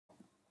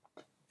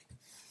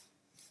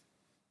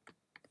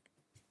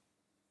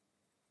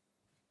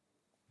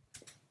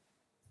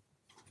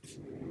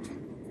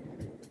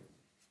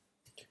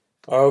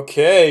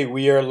Okay,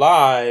 we are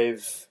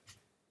live.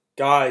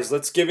 Guys,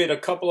 let's give it a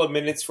couple of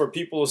minutes for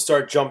people to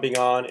start jumping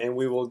on, and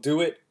we will do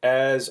it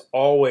as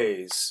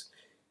always.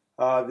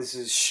 This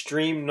is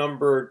stream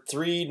number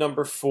 3,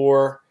 number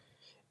 4,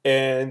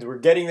 and we're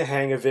getting the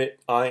hang of it.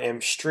 I am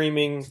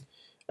streaming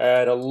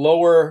at a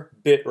lower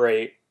bit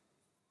rate,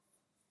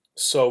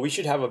 so we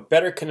should have a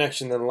better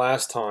connection than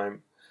last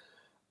time.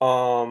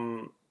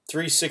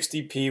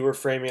 360p we're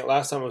framing it.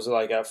 Last time it was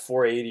like at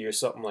 480 or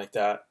something like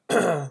that.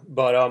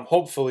 But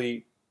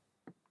hopefully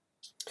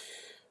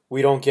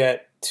we don't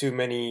get too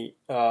many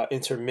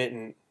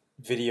intermittent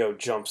video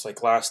jumps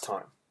like last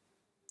time.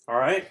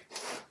 Alright?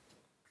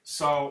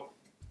 So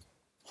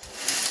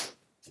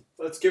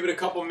let's give it a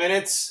couple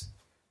minutes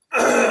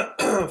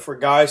for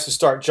guys to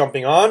start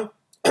jumping on.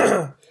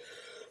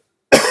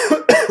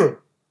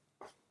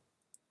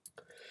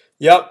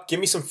 Yep, give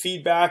me some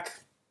feedback.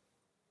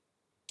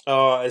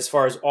 As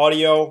far as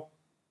audio,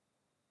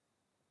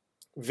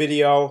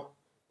 video,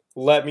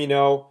 let me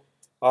know.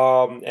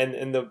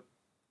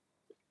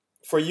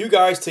 For you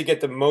guys to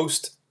get the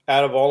most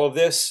out of all of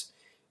this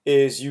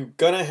is you're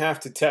gonna have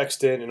to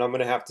text in, and I'm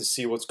gonna have to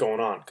see what's going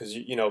on, because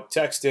you know,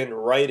 text in,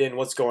 write in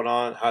what's going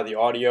on, how the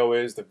audio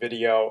is, the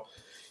video,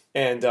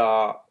 and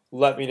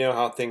let me know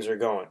how things are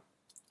going.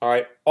 All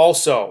right.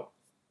 Also,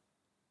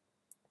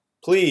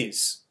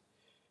 please.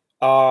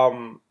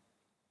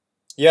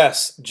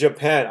 Yes,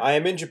 Japan. I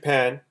am in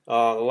Japan, the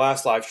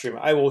last live stream.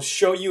 I will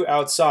show you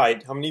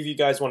outside. How many of you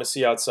guys want to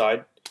see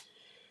outside?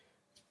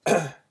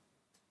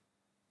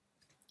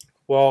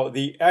 Well,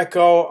 the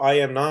echo, I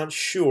am not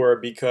sure,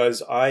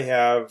 because I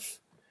have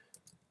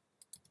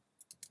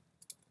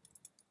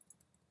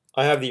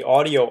the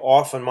audio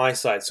off on my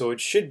side, so it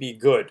should be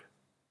good.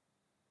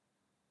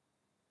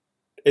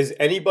 Is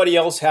anybody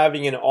else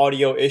having an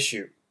audio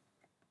issue?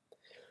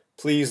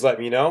 Please let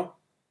me know.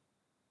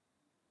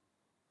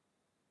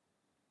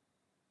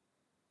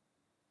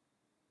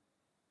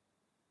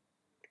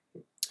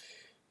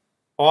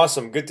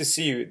 Awesome, good to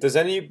see you. Does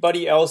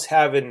anybody else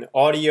have an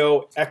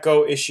audio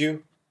echo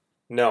issue?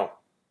 No.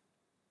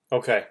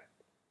 Okay.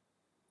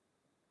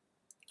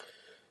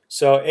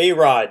 So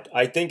A-Rod,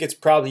 I think it's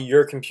probably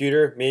your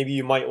computer. Maybe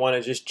you might want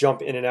to just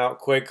jump in and out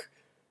quick,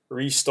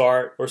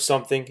 restart or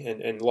something,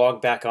 and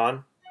log back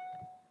on.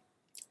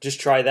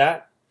 Just try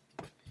that.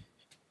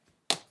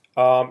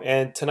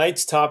 And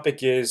tonight's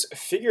topic is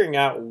figuring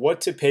out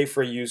what to pay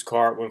for a used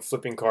car when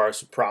flipping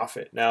cars for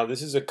profit. Now,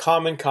 this is a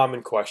common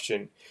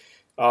question.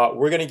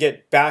 We're going to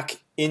get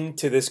back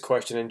into this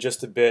question in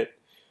just a bit.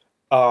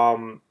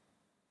 For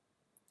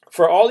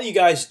all of you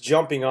guys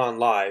jumping on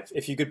live,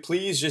 if you could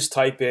please just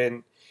type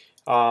in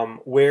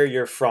where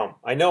you're from.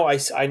 I know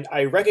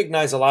I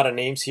recognize a lot of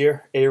names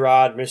here.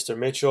 A-Rod, Mr.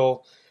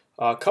 Mitchell,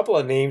 a couple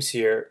of names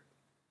here.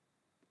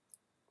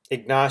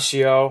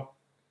 Ignacio,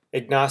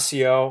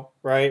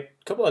 right? A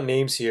couple of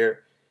names here.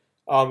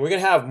 We're going to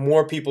have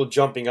more people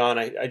jumping on.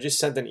 I just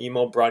sent an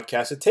email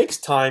broadcast. It takes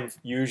time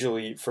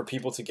usually for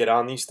people to get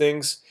on these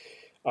things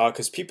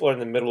because people are in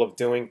the middle of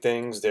doing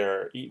things.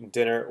 They're eating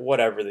dinner,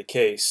 whatever the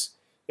case.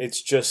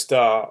 It's just,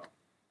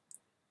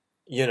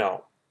 you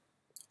know,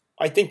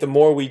 I think the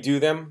more we do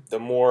them, the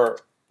more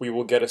we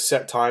will get a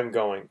set time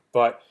going.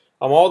 But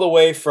I'm all the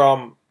way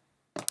from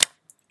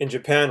in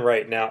Japan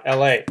right now,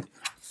 LA.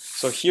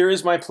 So here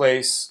is my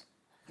place.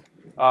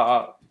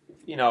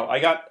 You know,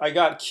 I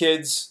got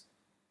kids.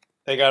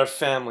 I got a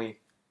family,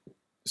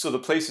 so the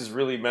place is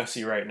really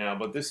messy right now,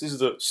 but this is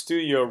the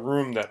studio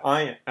room that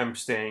I am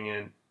staying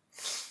in.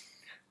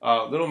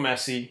 A little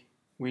messy.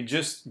 We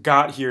just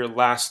got here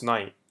last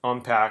night,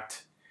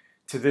 unpacked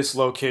to this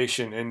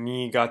location in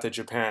Niigata,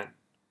 Japan.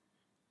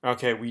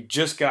 Okay, we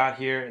just got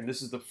here, and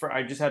this is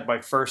I just had my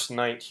first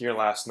night here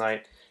last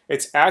night.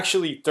 It's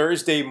actually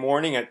Thursday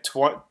morning at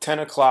 10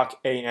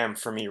 o'clock a.m.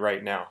 for me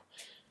right now.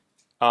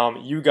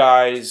 You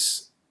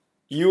guys...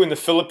 You in the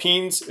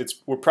Philippines,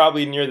 we're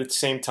probably near the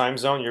same time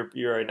zone.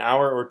 You're an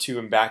hour or two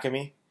in back of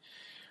me.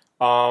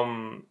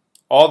 All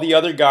the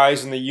other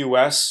guys in the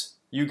U.S.,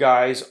 you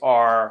guys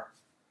are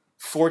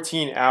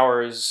 14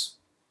 hours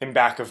in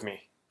back of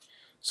me.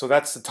 So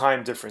that's the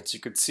time difference. You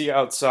could see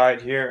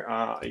outside here.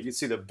 You can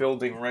see the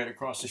building right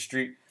across the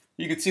street.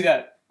 You could see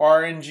that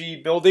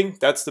RNG building.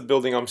 That's the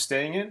building I'm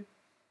staying in.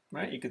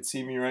 Right? You could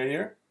see me right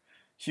here.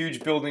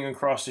 Huge building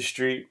across the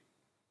street.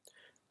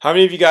 How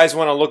many of you guys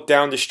want to look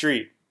down the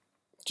street?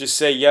 Just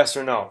say yes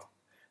or no.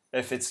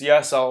 If it's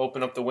yes, I'll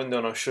open up the window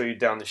and I'll show you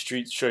down the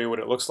street, show you what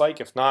it looks like.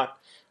 If not,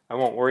 I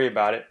won't worry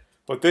about it.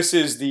 But this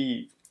is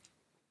the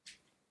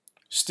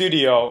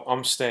studio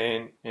I'm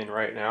staying in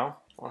right now.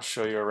 I'll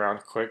show you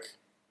around quick.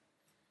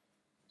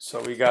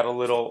 So we got a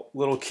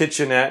little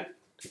kitchenette,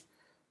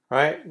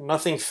 right?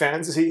 Nothing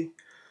fancy.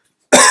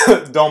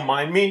 Don't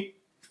mind me.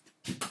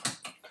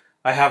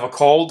 I have a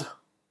cold.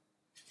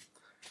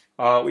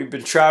 We've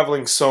been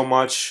traveling so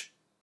much.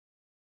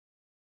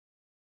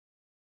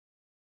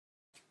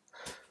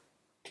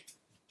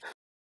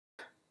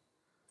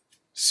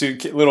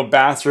 Little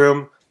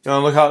bathroom. You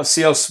know,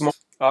 see how small.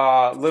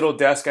 Little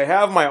desk. I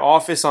have my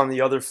office on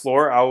the other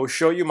floor. I will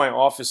show you my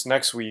office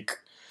next week.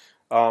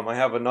 I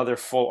have another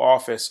full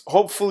office.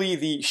 Hopefully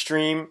the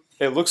stream,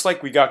 it looks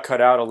like we got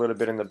cut out a little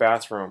bit in the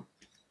bathroom.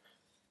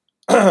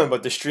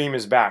 But the stream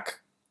is back.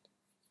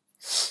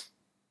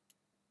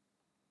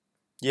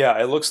 Yeah,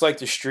 it looks like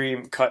the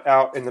stream cut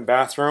out in the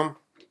bathroom.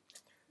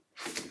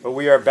 But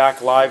we are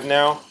back live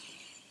now.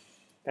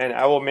 And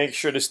I will make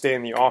sure to stay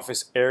in the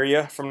office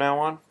area from now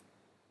on.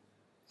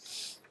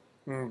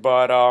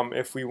 But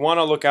if we want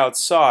to look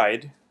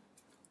outside,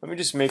 let me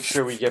just make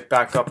sure we get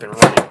back up and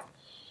running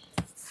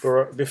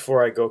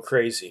before I go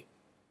crazy.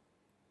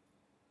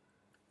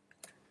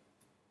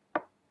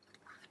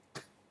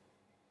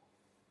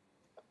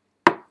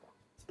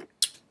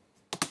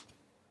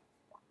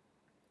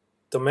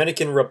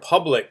 Dominican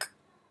Republic.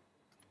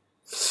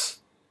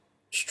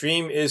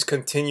 Stream is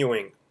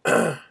continuing.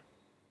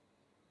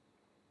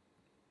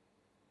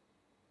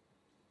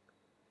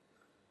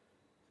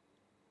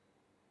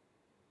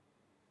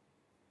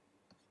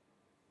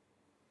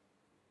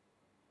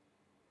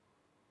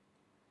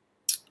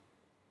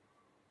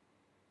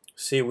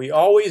 See, we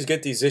always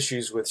get these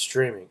issues with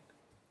streaming.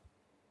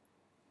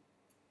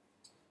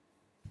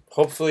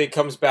 Hopefully it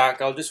comes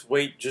back. I'll just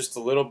wait just a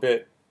little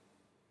bit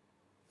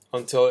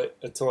until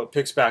it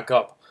picks back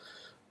up.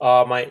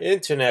 My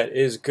internet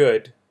is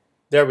good.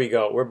 There we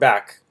go. We're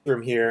back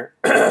from here.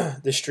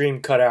 The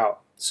stream cut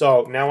out.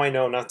 So now I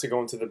know not to go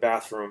into the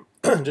bathroom.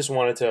 Just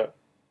wanted to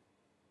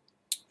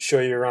show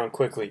you around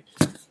quickly.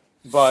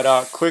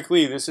 But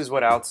quickly, this is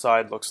what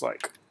outside looks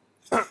like.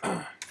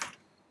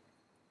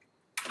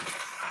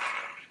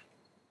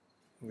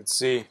 Let's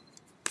see.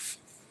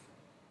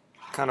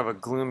 Kind of a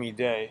gloomy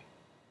day,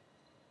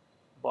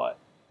 but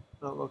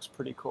that looks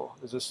pretty cool.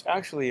 There's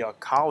actually a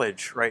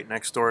college right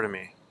next door to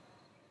me.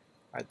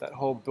 Right, that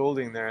whole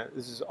building there.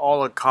 This is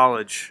all a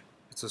college.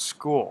 It's a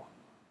school,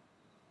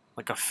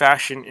 like a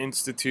fashion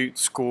institute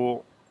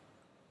school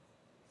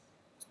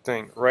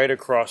thing, right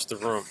across the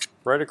room,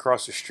 right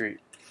across the street.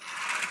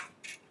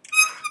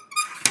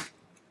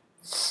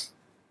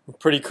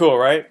 Pretty cool,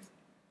 right?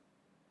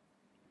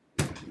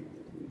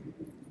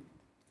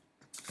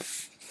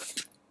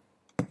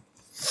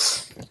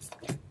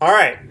 All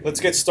right,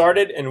 let's get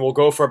started, and we'll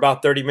go for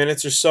about 30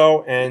 minutes or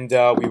so, and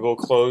we will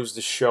close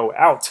the show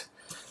out.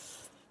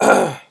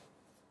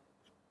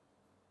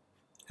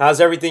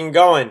 How's everything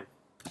going?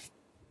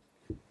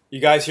 You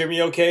guys hear me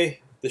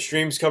okay? The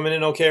stream's coming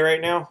in okay right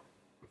now?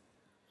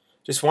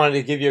 Just wanted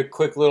to give you a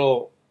quick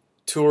little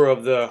tour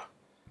of the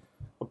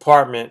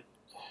apartment.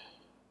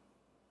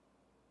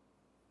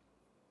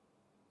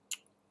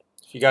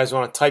 If you guys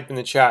want to type in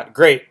the chat,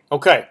 great.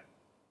 Okay.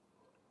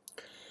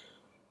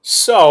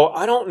 So,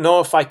 I don't know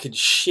if I could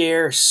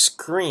share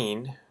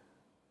screen,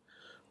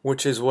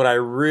 which is what I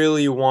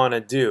really want to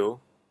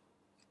do.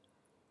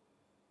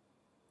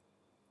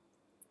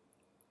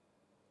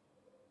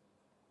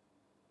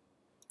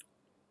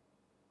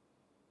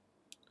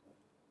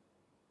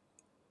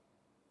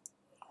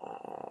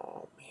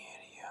 Oh, man,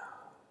 yeah.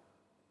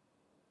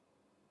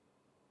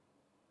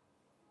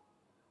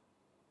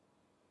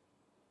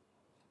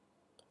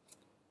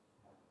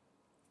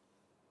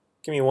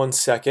 Give me 1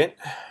 second.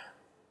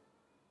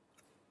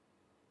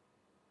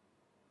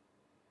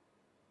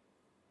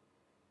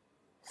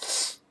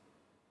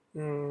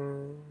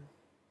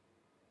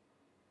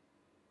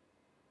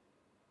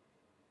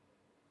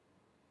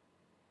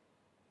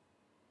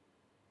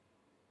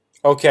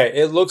 Okay,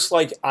 it looks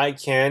like I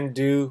can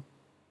do.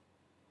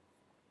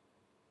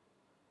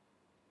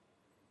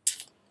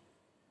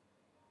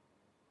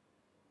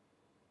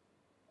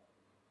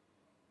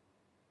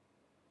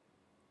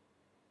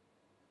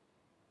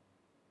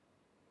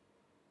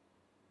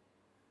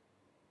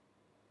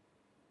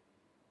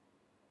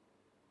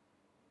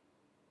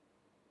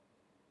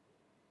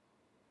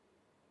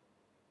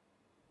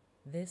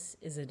 This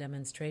is a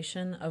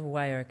demonstration of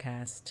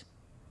Wirecast.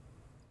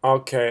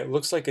 Okay, it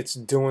looks like it's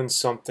doing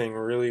something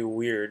really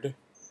weird.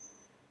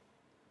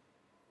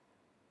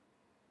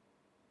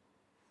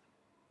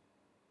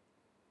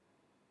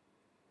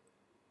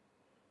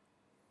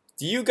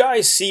 Do you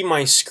guys see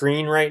my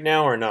screen right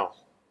now or no?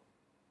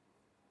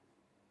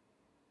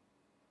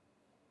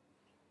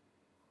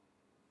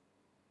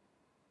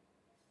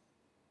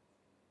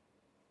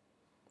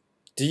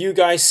 Do you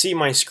guys see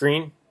my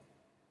screen?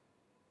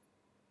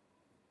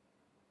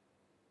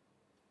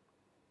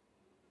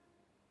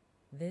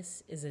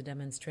 This is a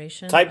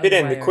demonstration. Type it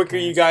in. The Wirecast. quicker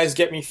you guys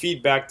get me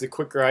feedback, the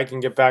quicker I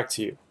can get back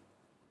to you.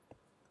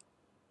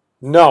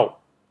 No.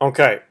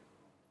 Okay.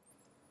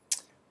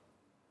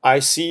 I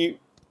see.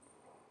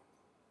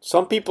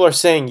 Some people are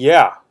saying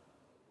yeah.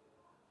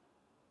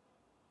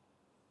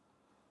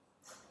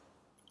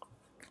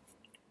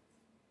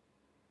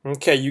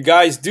 Okay, you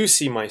guys do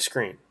see my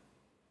screen.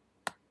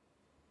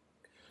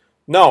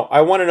 No,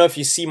 I want to know if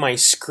you see my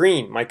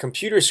screen, my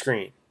computer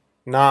screen,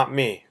 not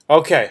me.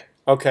 Okay.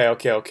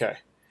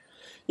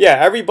 Yeah,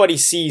 everybody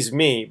sees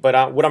me,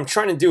 but what I'm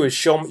trying to do is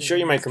show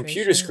you my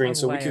computer screen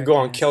so we could go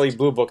on Kelley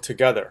Blue Book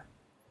together.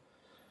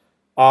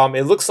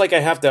 It looks like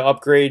I have to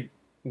upgrade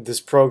this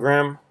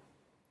program,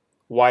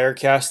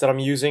 Wirecast, that I'm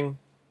using.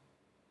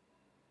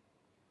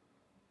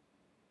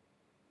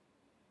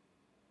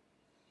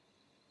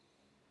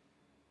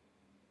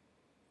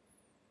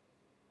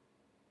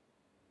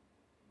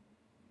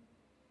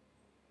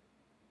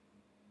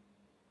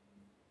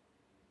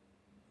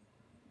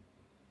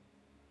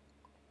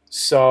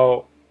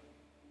 So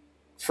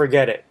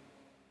forget it.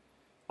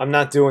 I'm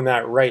not doing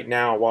that right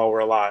now while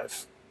we're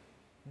live.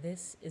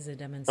 This is a Okay.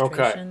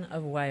 demonstration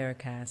of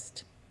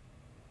Wirecast.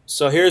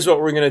 So here's what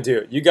we're going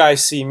to do. You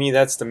guys see me.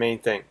 That's the main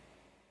thing.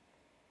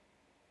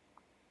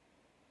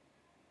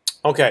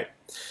 Okay.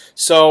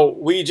 So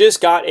we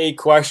just got a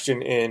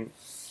question in.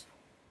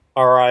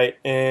 All right.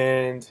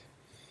 And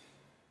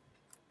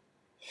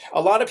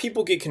a lot of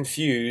people get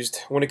confused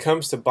when it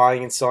comes to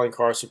buying and selling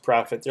cars for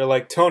profit. They're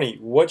like, Tony,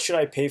 what should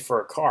I pay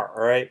for a car?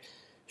 All right.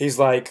 He's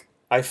like,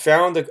 I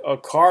found a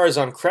cars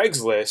on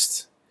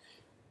Craigslist,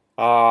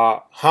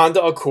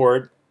 Honda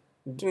Accord.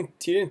 He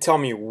didn't tell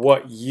me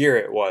what year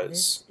it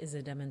was. This is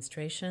a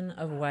demonstration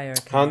of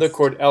Wirecast. Honda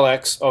Accord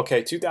LX,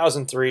 okay,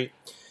 2003.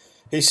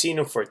 He's seen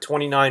them for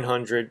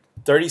 $2,900,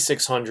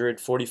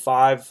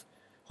 $3,600,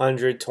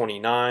 $4,500,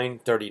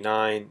 $29,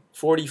 $39,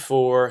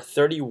 $44,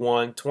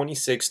 $31,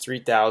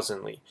 $26,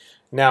 $3,000.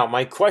 Now,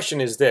 my question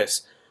is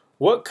this.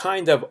 What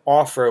kind of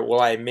offer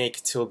will I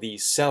make to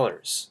these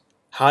sellers?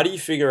 How do you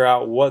figure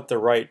out what the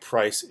right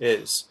price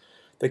is?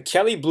 The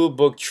Kelley Blue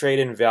Book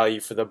trade-in value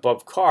for the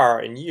above car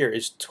and year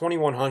is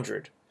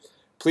 $2,100.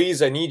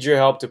 Please, I need your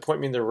help to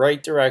point me in the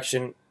right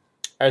direction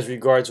as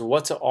regards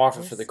what to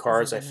offer for the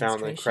cars I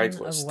found on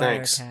Craigslist.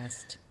 Thanks.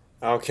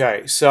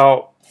 Okay,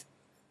 so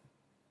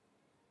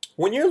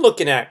when you're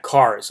looking at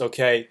cars,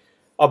 okay,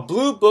 a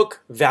Blue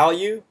Book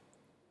value,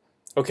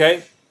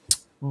 okay,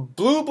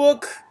 Blue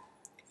Book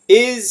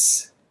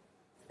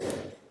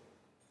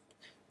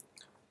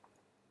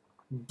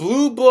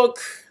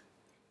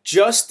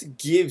just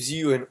gives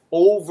you an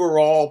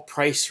overall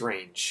price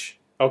range,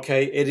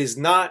 okay? It is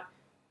not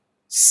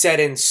set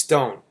in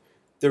stone.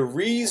 The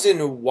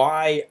reason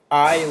why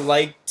I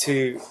like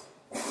to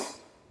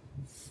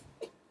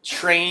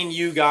train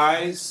you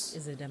guys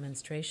is a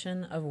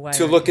demonstration of Wirecast.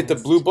 To look at the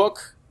Blue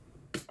Book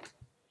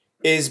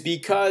is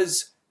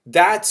because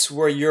that's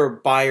where your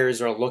buyers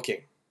are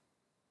looking.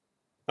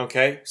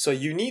 Okay? So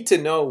you need to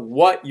know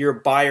what your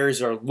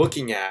buyers are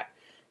looking at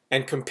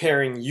and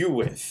comparing you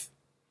with.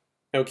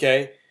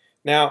 Okay?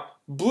 Now,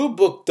 Blue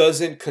Book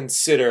doesn't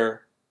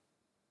consider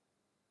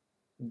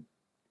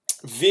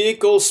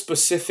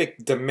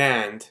vehicle-specific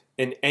demand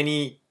in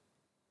any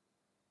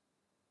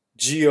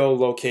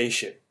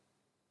geolocation.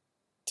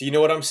 Do you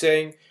know what I'm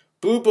saying?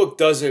 Blue Book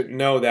doesn't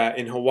know that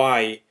in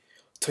Hawaii,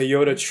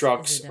 Toyota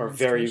trucks are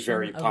very,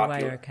 very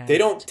popular. They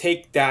don't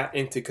take that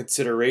into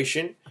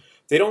consideration.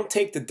 They don't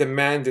take the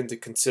demand into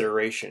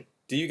consideration.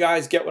 Do you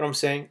guys get what I'm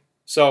saying?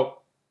 So,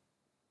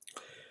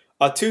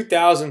 a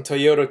 2000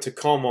 Toyota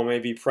Tacoma may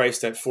be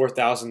priced at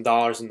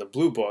 $4,000 in the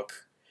Blue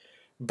Book,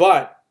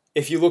 but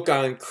if you look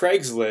on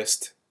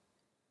Craigslist,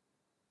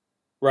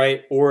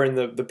 right, or in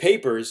the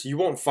papers, you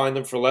won't find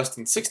them for less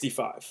than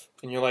 65.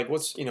 And you're like,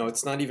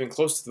 it's not even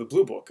close to the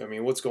Blue Book. I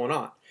mean, what's going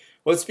on?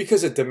 Well, it's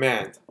because of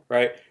demand,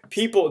 right?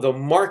 The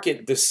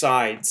market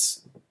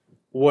decides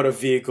what a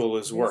vehicle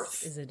is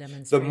worth.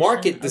 The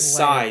market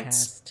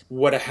decides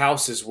what a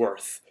house is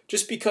worth.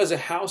 Just because a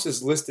house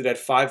is listed at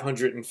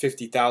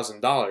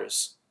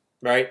 $550,000,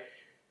 right,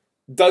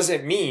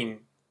 doesn't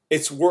mean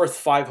it's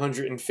worth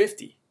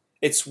 $550,000.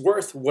 It's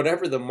worth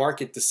whatever the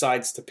market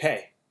decides to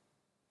pay.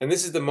 And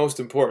this is the most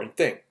important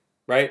thing,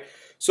 right?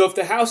 So if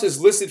the house is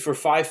listed for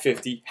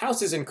 $550,000,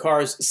 houses and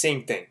cars,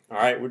 same thing, all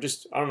right?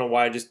 I don't know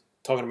why I'm just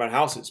talking about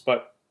houses,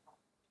 but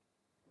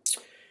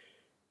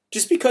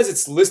just because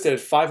it's listed at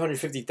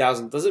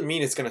 $550,000 doesn't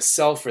mean it's going to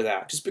sell for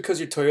that. Just because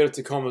your Toyota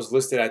Tacoma is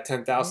listed at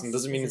 $10,000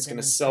 doesn't mean it's going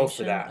to sell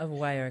for that,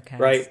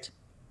 right?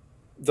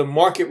 The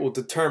market will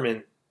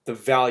determine the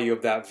value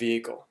of that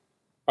vehicle,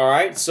 all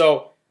right?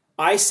 So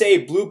I say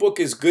Blue Book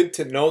is good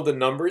to know the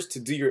numbers, to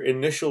do your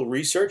initial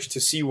research, to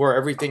see where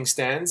everything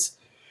stands.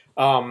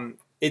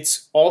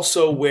 It's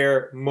also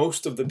where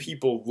most of the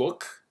people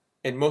look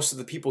and most of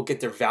the people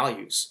get their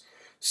values.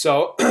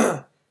 So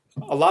a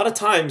lot of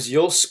times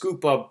you'll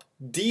scoop up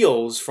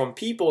deals from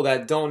people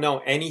that don't know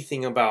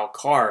anything about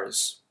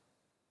cars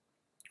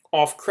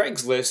off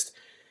Craigslist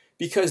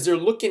because they're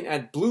looking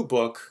at Blue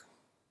Book.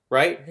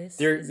 Right?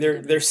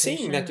 They're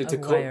seeing that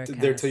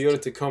their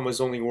Toyota Tacoma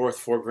is only worth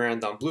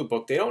 $4,000 on Blue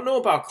Book. They don't know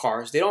about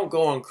cars. They don't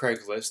go on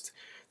Craigslist.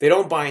 They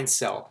don't buy and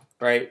sell.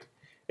 Right?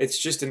 It's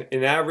just an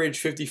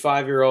average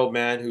 55-year-old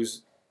man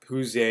who's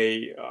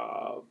a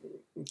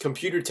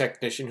computer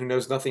technician who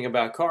knows nothing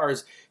about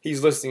cars.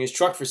 He's listing his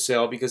truck for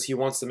sale because he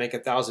wants to make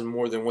 $1,000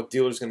 more than what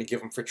dealer's going to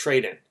give him for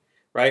trade-in.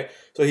 Right?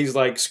 So he's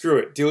like, screw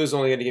it. Dealer's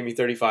only going to give me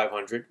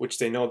 $3,500, which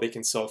they know they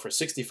can sell for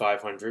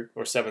 $6,500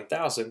 or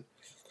 $7,000.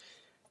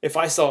 If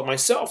I sell it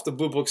myself, the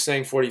Blue Book's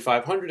saying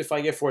 $4,500. If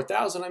I get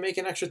 $4,000, I make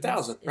an extra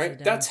 $1,000, right?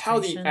 That's how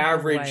the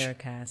average.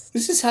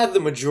 This is how the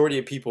majority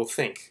of people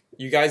think.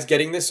 You guys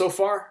getting this so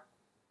far?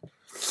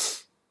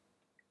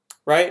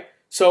 Right?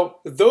 So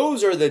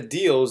those are the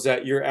deals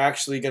that you're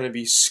actually going to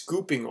be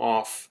scooping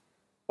off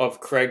of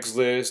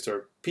Craigslist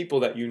or people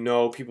that you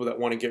know, people that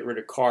want to get rid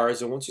of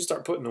cars. And once you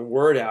start putting the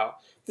word out,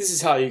 this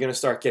is how you're going to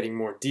start getting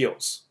more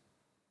deals.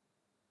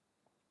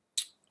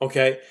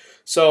 Okay?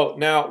 So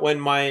now when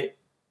my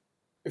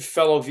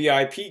fellow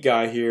VIP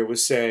guy here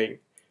was saying,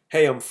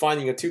 hey, I'm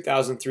finding a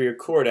 2003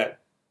 Accord at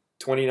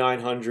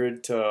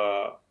 2,900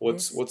 to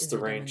what's the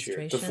range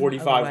here? To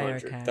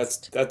 4,500.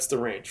 That's the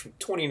range from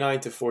 29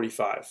 to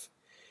 45.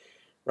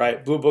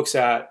 Right? Blue Book's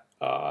at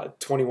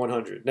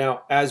 2,100.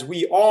 Now, as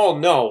we all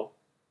know,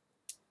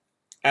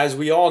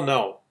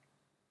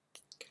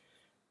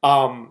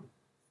 hold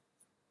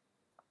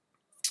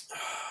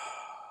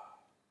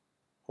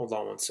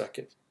on one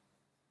second.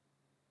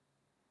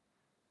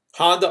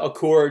 Honda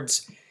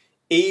Accords,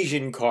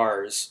 Asian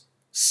cars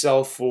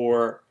sell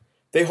for,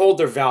 they hold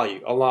their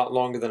value a lot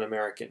longer than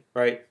American,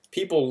 right?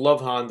 People love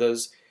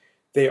Hondas.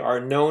 They are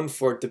known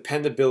for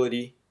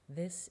dependability,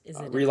 this is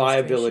a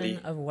reliability,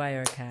 of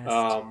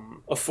Wirecast.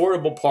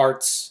 affordable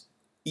parts,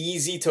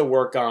 easy to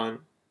work on,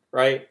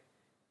 right?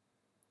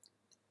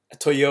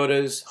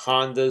 Toyotas,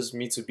 Hondas,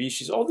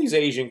 Mitsubishis, all these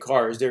Asian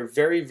cars, they're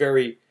very,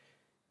 very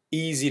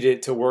easy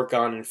to work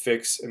on and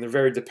fix, and they're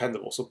very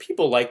dependable. So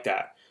people like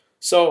that.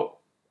 So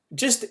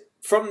just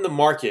from the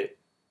market,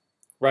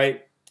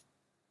 right,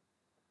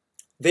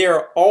 they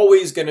are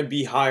always going to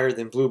be higher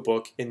than Blue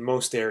Book in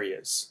most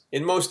areas.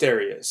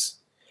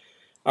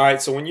 All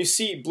right, so when you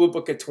see Blue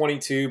Book at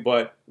 22,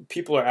 but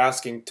people are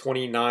asking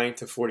 29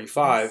 to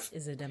 45,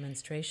 this is a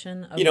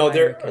demonstration of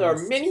there are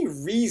many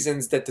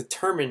reasons that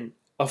determine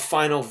a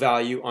final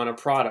value on a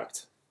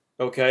product.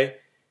 Okay,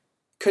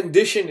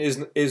 condition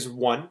is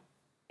one,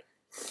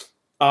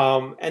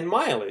 and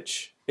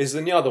mileage is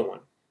the other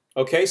one.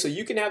 Okay, so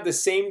you can have the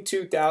same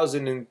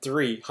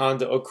 2003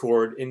 Honda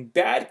Accord in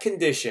bad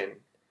condition,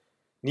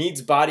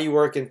 needs body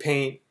work and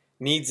paint,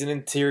 needs an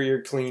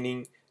interior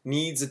cleaning,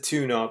 needs a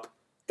tune-up.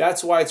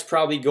 That's why it's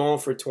probably going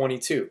for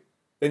 22.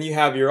 Then you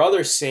have your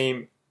other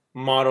same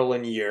model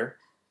and year,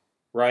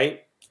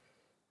 right?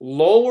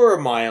 Lower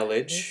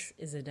mileage.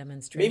 This is a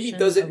demonstration maybe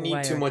doesn't need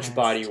Wirecast. too much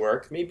body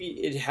work. Maybe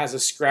it has a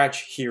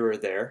scratch here or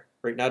there,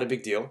 right? Not a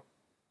big deal.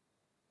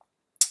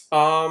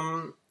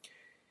 And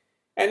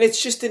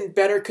it's just in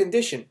better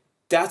condition.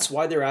 That's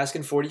why they're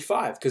asking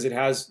 45, because it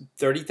has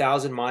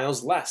 30,000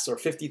 miles less or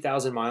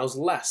 50,000 miles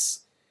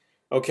less.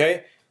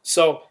 Okay?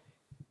 So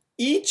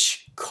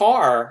each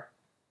car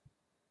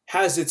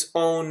has its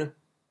own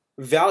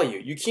value.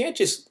 You can't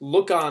just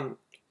look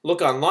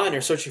online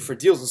or searching for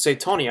deals and say,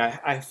 Tony,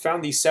 I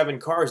found these 7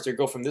 cars that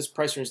go from this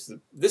price range to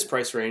this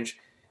price range.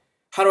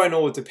 How do I know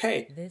what to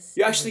pay?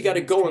 You actually got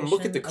to go and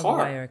look at the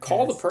car.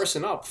 Call the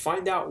person up.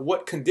 Find out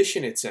what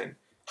condition it's in.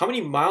 How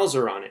many miles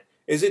are on it?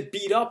 Is it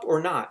beat up or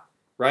not?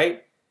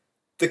 Right?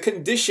 The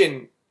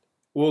condition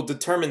will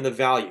determine the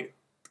value.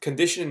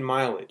 Condition and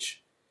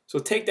mileage. So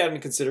take that into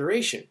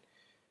consideration.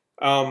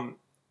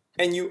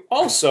 And you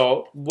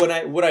also, what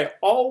I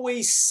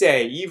always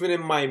say, even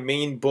in my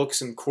main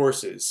books and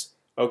courses,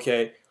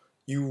 okay,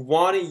 you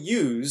want to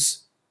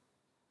use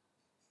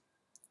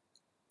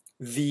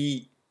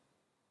the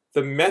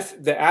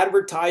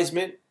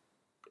advertisement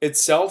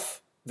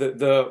itself,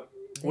 the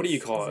what do you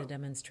call it? This is a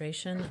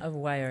demonstration of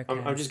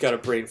Wirecast. I've just got a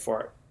brain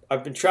fart.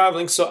 I've been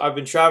traveling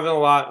a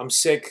lot. I'm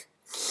sick.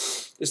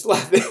 There's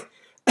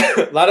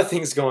a lot of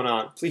things going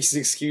on. Please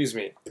excuse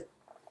me.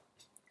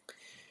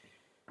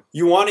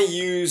 You want to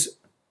use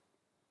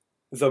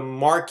the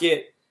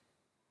market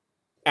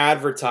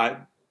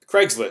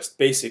Craigslist,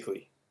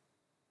 basically.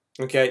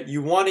 Okay,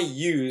 you want to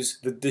use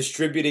the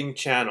distributing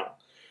channel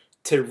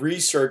to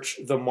research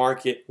the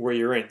market where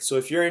you're in. So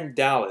if you're in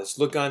Dallas,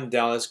 look on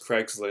Dallas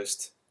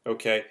Craigslist,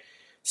 okay?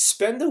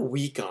 Spend a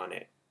week on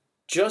it,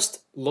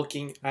 just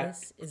looking at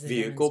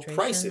vehicle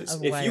prices.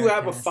 If you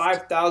have a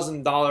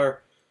 $5,000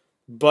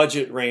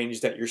 budget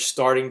range that you're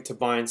starting to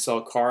buy and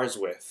sell cars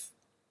with,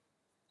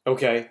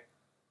 okay?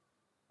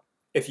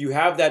 If you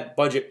have that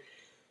budget,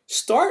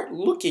 start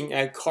looking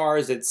at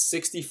cars at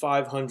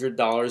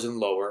 $6,500 and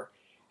lower,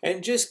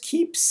 and just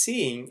keep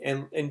seeing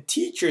and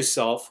teach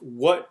yourself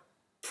what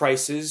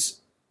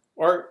prices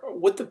are,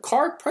 what the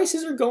car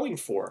prices are going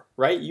for,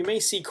 right? You may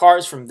see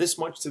cars from this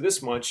much to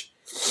this much,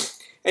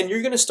 and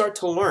you're going to start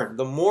to learn.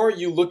 The more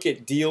you look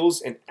at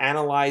deals and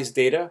analyze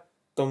data,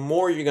 the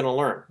more you're going to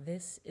learn.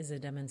 This is a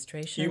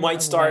demonstration. You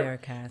might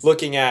start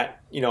looking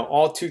at,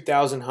 all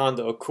 2000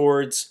 Honda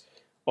Accords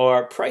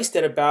are priced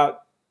at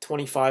about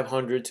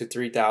 $2,500 to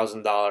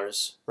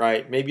 $3,000,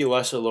 right? Maybe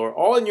less or lower,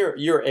 all in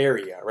your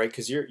area, right?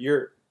 Because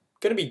you're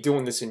going to be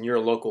doing this in your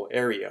local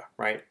area,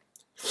 right?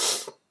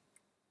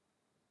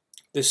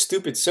 This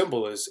stupid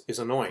symbol is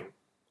annoying,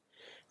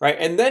 right?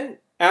 And then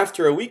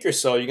after a week or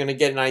so, you're going to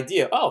get an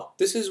idea. Oh,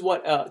 this is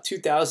what a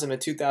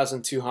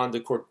 2002 Honda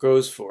Accord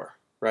goes for,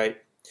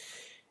 right?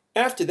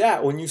 After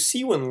that, when you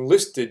see one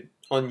listed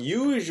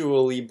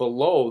unusually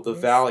below the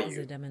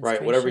value,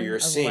 right, whatever you're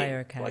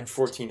seeing, like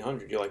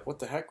 1,400, you're like, what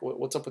the heck?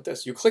 What's up with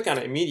this? You click on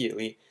it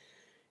immediately,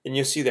 and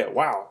you'll see that,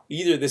 wow,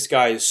 either this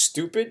guy is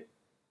stupid,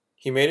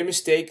 he made a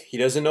mistake, he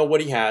doesn't know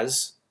what he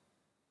has,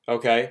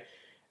 okay?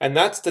 And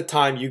that's the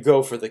time you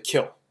go for the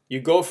kill. You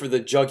go for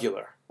the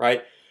jugular,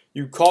 right?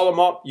 You call them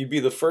up, you be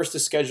the first to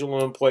schedule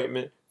an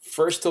appointment,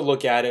 first to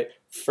look at it,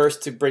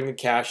 first to bring the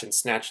cash and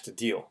snatch the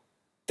deal.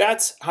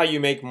 That's how you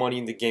make money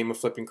in the game of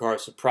flipping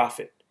cars for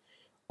profit.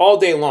 All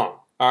day long.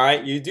 All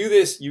right, you do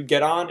this, you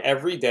get on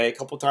every day, a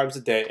couple times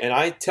a day, and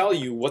I tell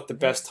you what the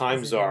best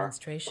times are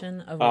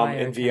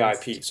in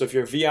VIP. So if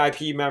you're a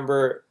VIP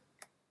member,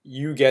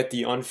 you get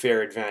the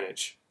unfair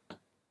advantage.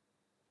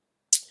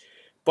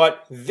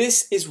 But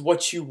this is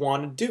what you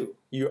want to do.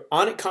 You're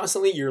on it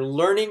constantly, you're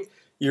learning,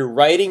 you're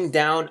writing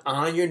down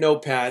on your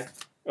notepad,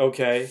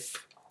 okay,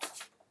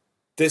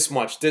 this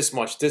much, this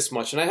much, this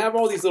much. And I have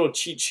all these little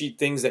cheat sheet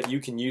things that you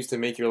can use to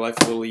make your life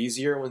a little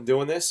easier when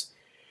doing this.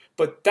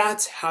 But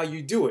that's how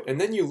you do it.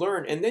 And then you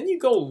learn, and then you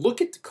go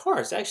look at the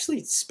cars.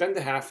 Actually spend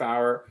a half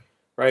hour,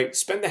 right?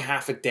 Spend a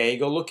half a day.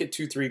 Go look at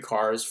 2, 3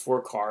 cars,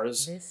 4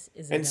 cars,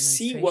 and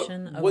see what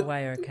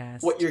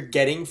you're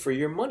getting for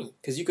your money.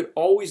 Because you could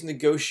always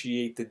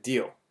negotiate the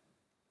deal.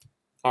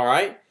 All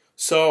right?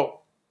 So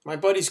my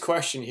buddy's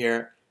question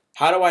here,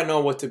 how do I know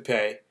what to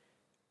pay?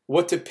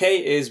 What to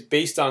pay is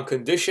based on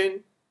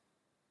condition,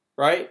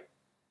 right?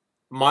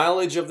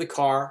 Mileage of the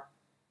car,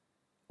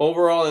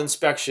 overall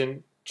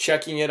inspection,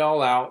 checking it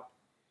all out,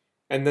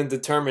 and then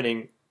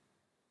determining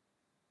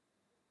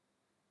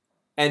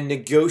and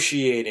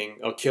negotiating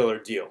a killer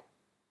deal.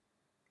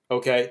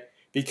 Okay?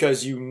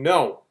 Because you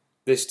know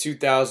this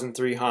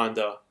 2003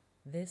 Honda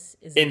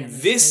in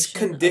this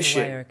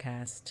condition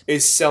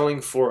is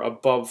selling for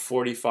above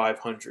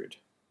 $4,500.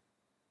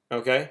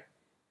 Okay?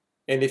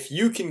 And if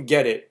you can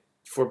get it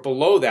for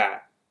below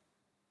that,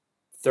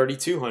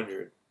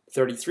 $3,200,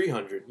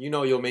 $3,300, you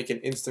know you'll make an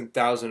instant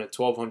 $1,000 at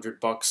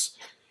 $1,200.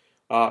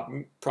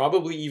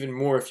 Probably even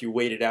more if you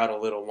wait it out a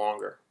little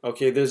longer.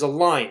 Okay, there's a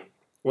line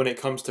when it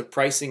comes to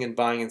pricing and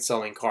buying and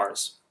selling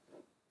cars.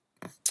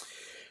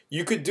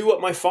 You could do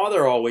what my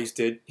father always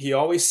did. He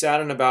always sat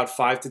on about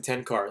 5 to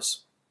 10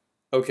 cars.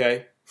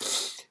 Okay,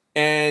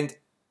 and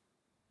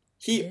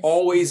he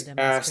always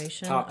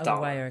asked top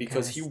dollar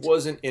because he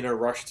wasn't in a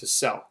rush to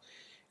sell.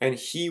 And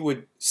he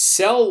would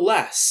sell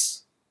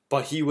less,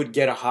 but he would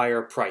get a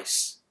higher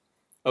price.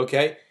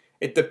 Okay?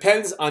 It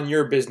depends on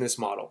your business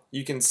model.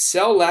 You can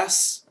sell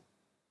less.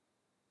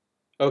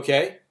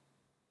 Okay?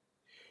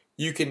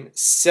 You can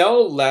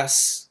sell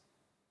less.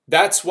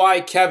 That's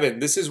why, Kevin,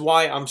 this is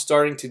why I'm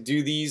starting to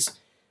do these.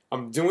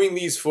 I'm doing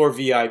these for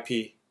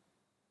VIP.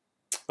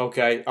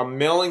 Okay? I'm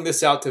mailing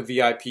this out to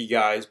VIP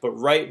guys, but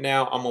right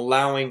now I'm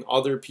allowing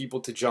other people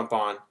to jump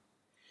on.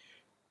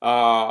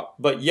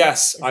 But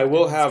yes, I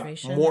will have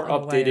more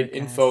updated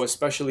info,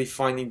 especially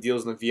finding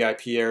deals in the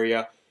VIP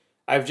area.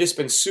 I've just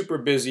been super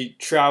busy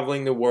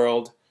traveling the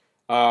world,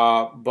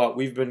 but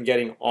we've been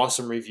getting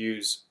awesome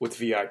reviews with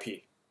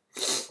VIP.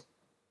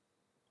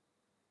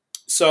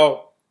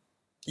 So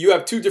you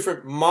have two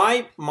different,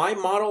 my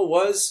model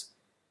was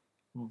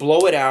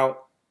blow it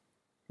out,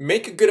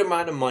 make a good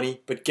amount of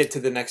money, but get to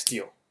the next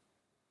deal.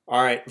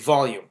 All right,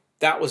 volume.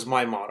 That was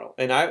my model.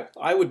 And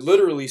I would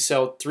literally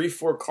sell 3,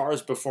 4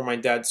 cars before my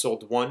dad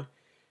sold one.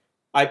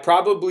 I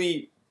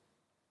probably,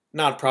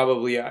 not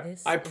probably, I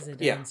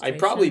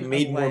probably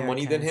made more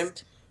money than him,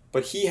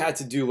 but he had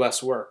to do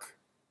less work.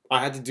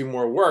 I had to do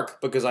more work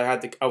because I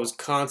was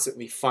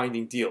constantly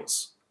finding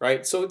deals,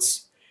 right? So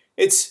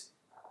it's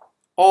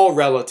all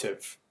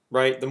relative,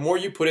 right? The more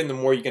you put in, the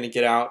more you're going to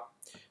get out.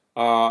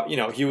 You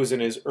know, he was in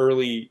his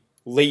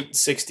late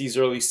 60s,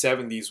 early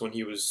 70s when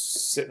he was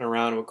sitting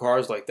around with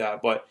cars like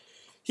that, but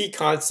he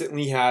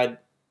constantly had,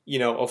 you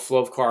know, a flow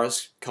of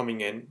cars coming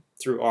in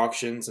through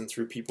auctions and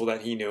through people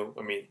that he knew.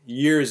 I mean,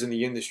 years in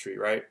the industry,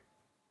 right?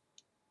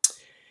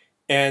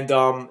 And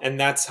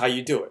that's how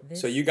you do it.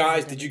 So you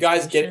guys, did you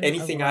guys get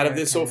anything out of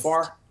this so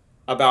far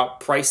about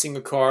pricing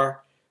a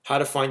car, how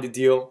to find a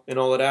deal, and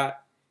all of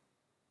that?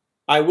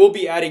 I will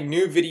be adding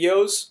new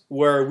videos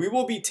where we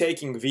will be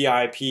taking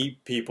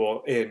VIP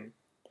people in,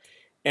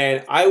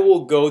 and I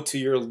will go to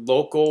your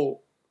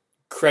local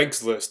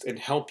Craigslist and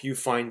help you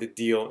find a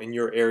deal in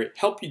your area,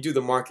 help you do the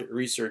market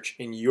research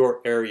in your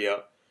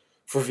area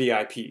for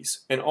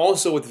VIPs. And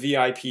also with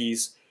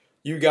VIPs,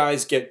 you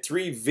guys get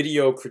 3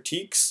 video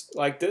critiques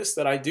like this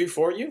that I do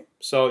for you.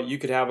 So you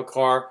could have a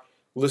car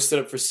listed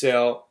up for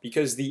sale,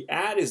 because the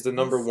ad is the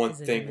number one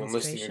thing when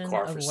listing a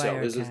car for sale.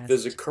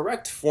 There's a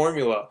correct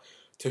formula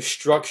to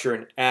structure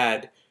an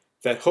ad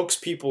that hooks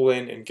people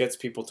in and gets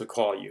people to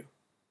call you.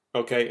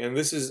 Okay, and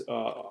this is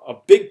a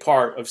big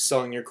part of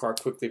selling your car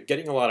quickly,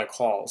 getting a lot of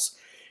calls.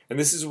 And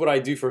this is what I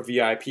do for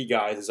VIP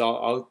guys, is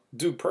I'll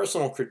do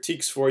personal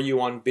critiques for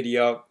you on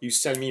video. You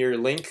send me your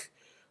link,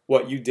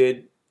 what you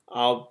did.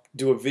 I'll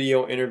do a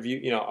video interview.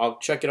 You know, I'll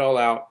check it all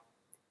out,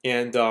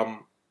 and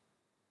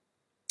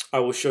I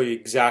will show you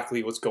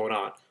exactly what's going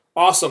on.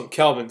 Awesome,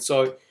 Kelvin.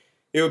 So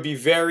it would be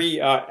very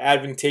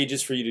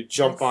advantageous for you to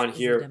jump on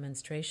here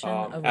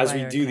as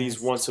we do these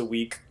once a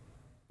week.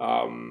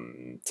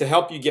 To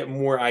help you get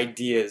more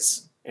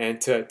ideas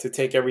and to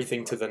take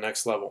everything to the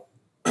next level.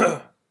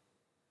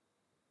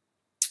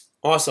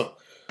 Awesome.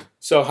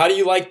 So how do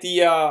you like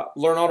the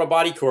Learn Auto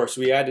Body course?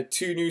 We added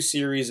 2 new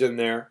series in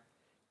there.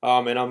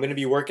 And I'm going to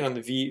be working on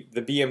the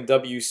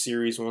BMW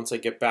series once I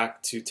get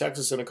back to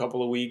Texas in a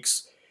couple of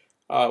weeks.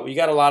 We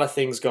got a lot of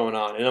things going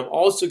on. And I'm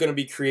also going to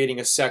be creating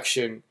a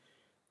section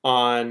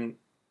on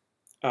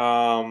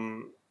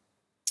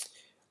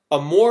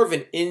a more of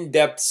an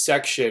in-depth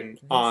section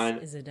This on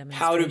is a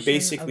how to demonstration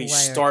basically of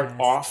start Wirecast.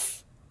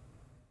 off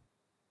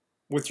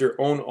with your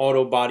own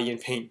auto body and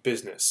paint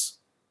business.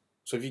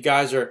 So if you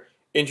guys are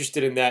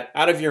interested in that,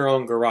 out of your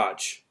own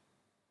garage.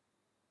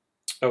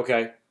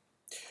 Okay.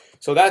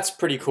 So that's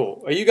pretty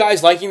cool. Are you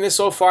guys liking this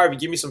so far? If you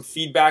give me some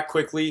feedback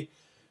quickly.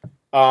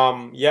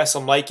 Yes,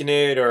 I'm liking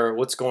it, or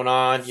what's going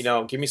on. You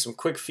know, give me some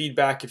quick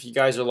feedback if you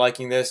guys are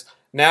liking this.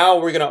 Now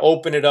we're going to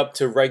open it up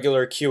to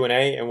regular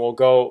Q&A, and we'll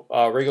go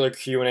regular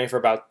Q&A for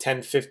about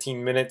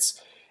 10-15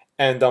 minutes.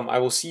 And I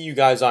will see you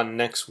guys on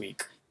next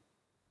week.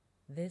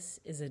 This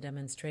is a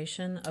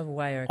demonstration of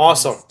Wirecast.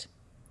 Awesome.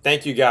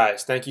 Thank you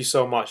guys. Thank you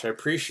so much. I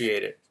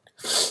appreciate it.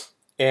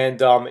 And,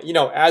 you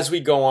know, as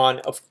we go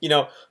on, you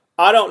know,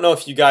 I don't know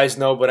if you guys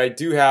know, but I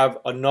do have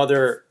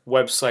another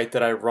website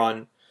that I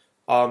run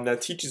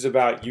that teaches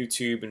about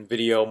YouTube and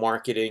video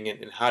marketing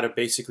and how to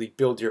basically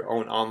build your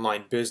own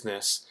online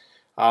business,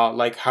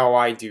 like how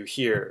I do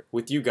here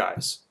with you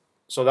guys.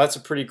 So that's a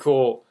pretty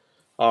cool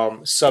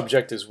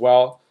subject as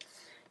well.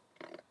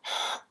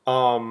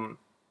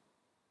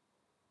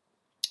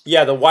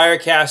 Yeah, the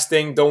Wirecast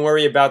thing, don't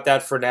worry about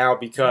that for now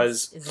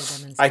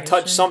because I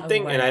touched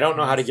something and I don't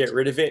know how to get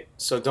rid of it,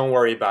 so don't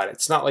worry about it.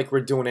 It's not like we're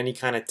doing any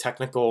kind of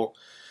technical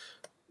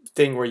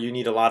thing where you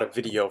need a lot of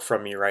video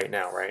from me right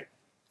now, right?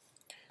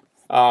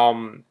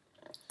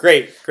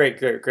 Great.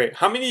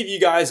 How many of you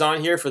guys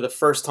on here for the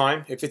first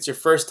time? If it's your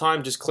first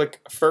time, just click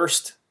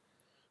first,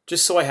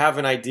 just so I have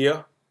an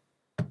idea.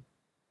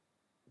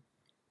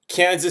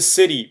 Kansas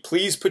City,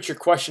 please put your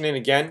question in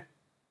again.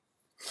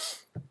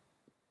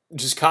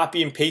 Just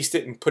copy and paste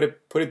it and put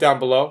it down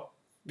below,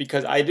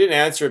 because I didn't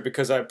answer it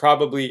because I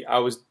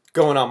was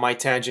going on my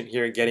tangent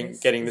here and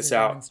getting this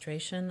out.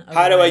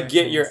 How do I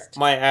get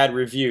my ad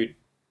reviewed?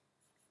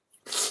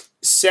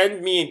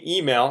 Send me an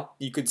email.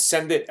 You could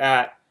send it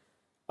at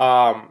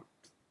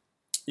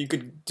you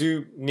could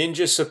do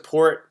ninja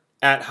support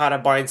at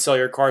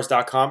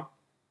howtobuyandSellYourCars.com.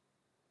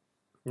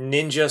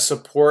 Ninja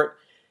support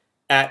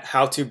at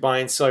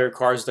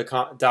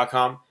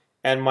howtobuyandSellYourCars.com,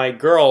 and my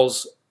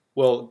girls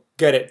will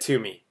get it to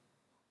me.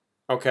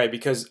 Okay,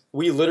 because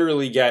we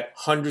literally get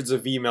hundreds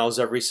of emails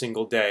every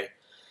single day,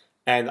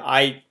 and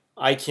I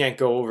can't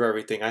go over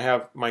everything. I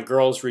have my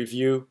girls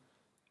review,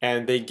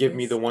 and they give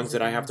me the ones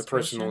that I have to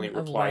personally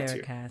reply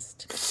to.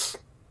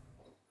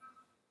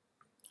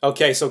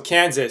 Okay, so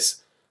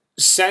Kansas,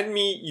 send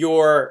me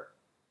your.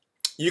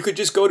 You could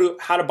just go to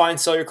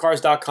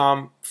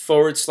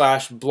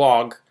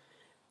howtobuyandSellYourCars.com/blog,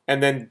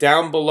 and then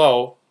down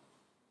below,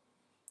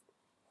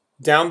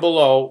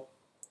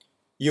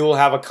 you will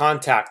have a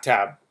contact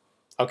tab.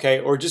 Okay,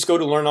 or just go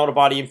to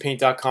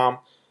learnautobodyandpaint.com,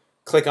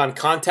 click on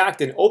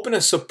contact, and open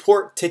a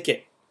support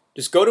ticket.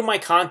 Just go to my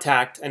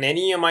contact and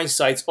any of my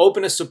sites,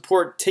 open a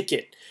support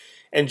ticket,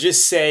 and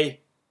just say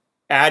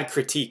add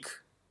critique.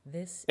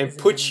 And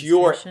put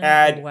your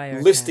ad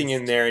listing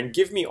in there and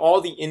give me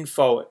all the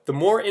info. The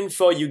more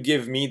info you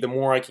give me, the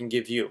more I can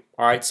give you.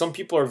 All right, some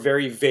people are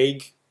very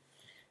vague,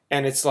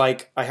 and it's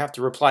like I have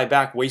to reply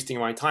back, wasting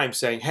my time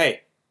saying,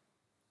 hey,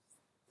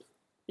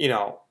 you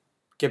know,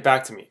 get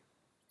back to me.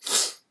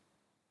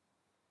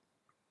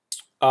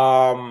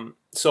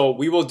 So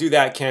we will do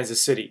that,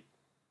 Kansas City.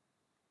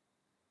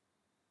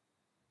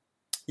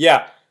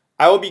 Yeah,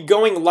 I will be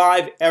going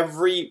live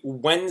every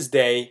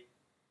Wednesday,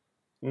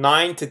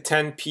 9 to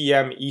 10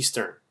 p.m.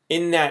 Eastern,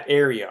 in that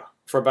area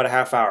for about a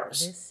half hour.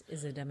 This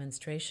is a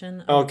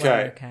demonstration of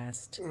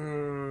Wirecast.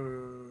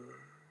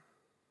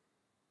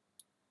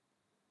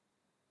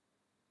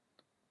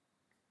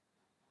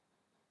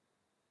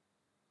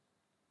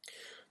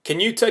 Can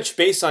you touch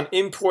base on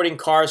importing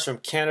cars from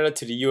Canada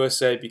to the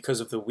USA because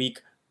of the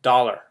weak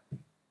dollar?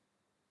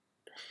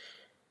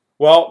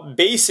 Well,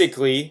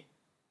 basically,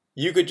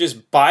 you could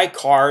just buy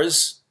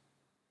cars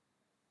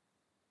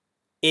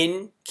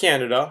in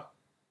Canada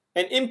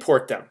and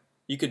import them.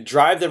 You could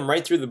drive them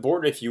right through the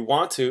border if you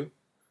want to.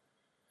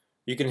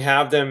 You can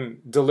have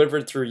them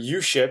delivered through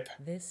U-Ship.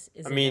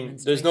 I mean,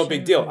 there's no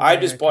big deal. I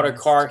just bought a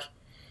car,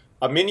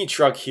 a mini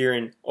truck here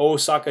in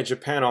Osaka,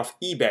 Japan off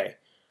eBay.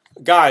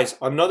 Guys,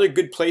 another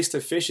good place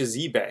to fish is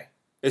eBay,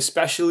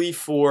 especially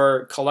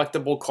for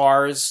collectible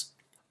cars,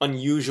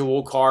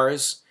 unusual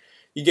cars.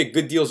 You get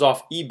good deals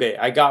off eBay.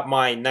 I got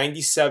my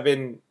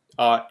 97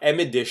 M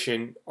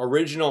Edition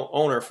original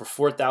owner for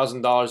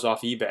 $4,000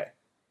 off eBay.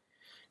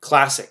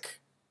 Classic.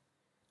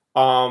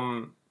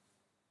 I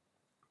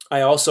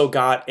also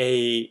got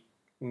a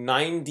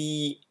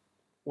 90,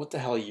 what the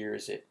hell year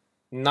is it?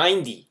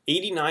 90,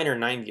 89 or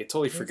 90, I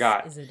totally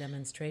forgot. This is a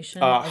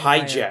demonstration of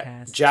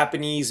Hijet,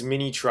 Japanese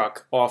mini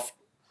truck off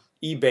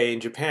eBay in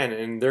Japan,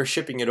 and they're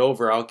shipping it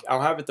over.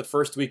 I'll have it the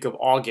first week of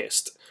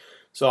August.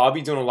 So I'll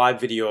be doing a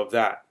live video of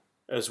that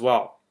as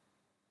well.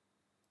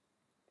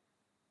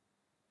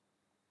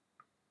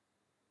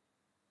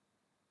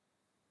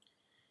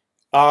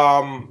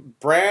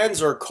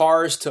 Brands or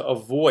cars to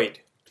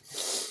avoid.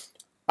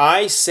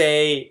 I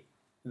say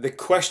the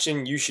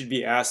question you should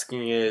be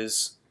asking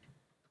is,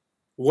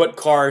 what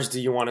cars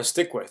do you want to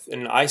stick with?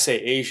 And I say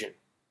Asian.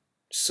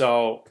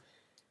 So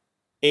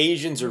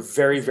Asians are This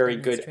very, is a very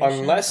good. demonstration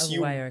Unless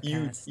of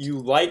Wirecast. you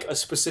like a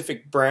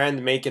specific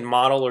brand, make, and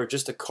model, or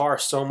just a car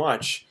so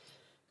much,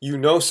 you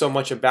know so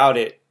much about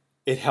it,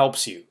 it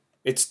helps you.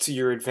 It's to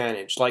your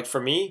advantage. Like for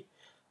me,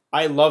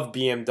 I love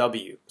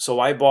BMW. So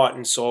I bought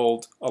and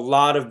sold a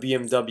lot of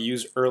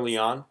BMWs early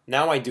on.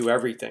 Now I do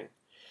everything.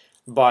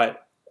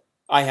 But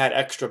I had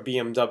extra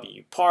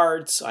BMW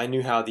parts. I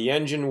knew how the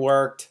engine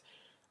worked.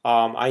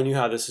 I knew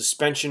how the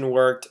suspension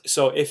worked.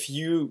 So if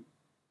you,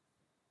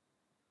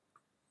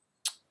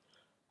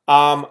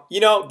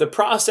 the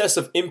process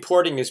of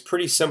importing is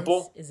pretty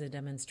simple. This is a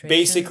demonstration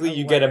Basically, of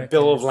you get a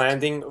bill of Wirecast.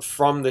 landing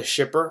from the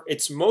shipper.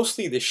 It's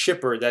mostly the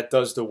shipper that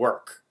does the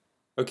work.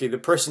 Okay, the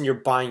person you're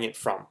buying it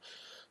from.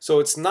 So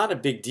it's not a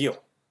big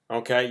deal.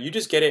 Okay, you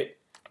just get it.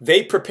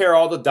 They prepare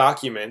all the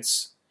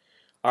documents.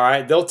 All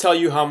right, they'll tell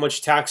you how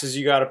much taxes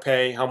you got to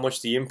pay, how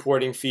much the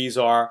importing fees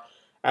are.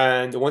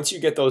 And once you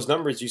get those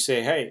numbers, you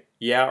say, hey,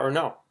 yeah or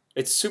no.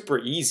 It's super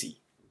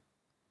easy.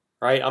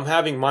 Right? I'm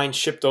having mine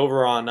shipped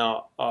over on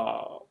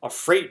a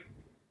freight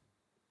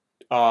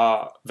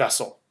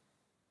vessel.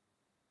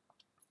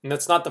 And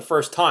that's not the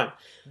first time.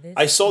 This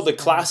I sold is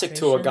the Classic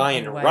to a guy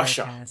in demonstration of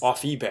Russia Wirecast.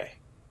 off eBay.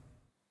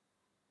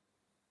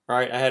 All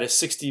right, I had a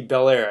 60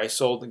 Bel Air. I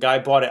sold, the guy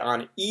bought it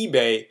on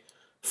eBay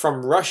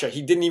from Russia.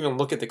 He didn't even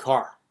look at the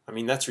car. I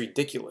mean, that's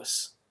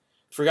ridiculous.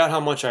 Forgot how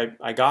much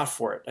I got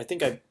for it. I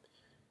think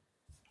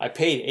I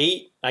paid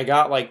 8. I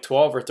got like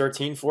 12 or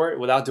 13 for it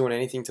without doing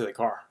anything to the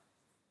car.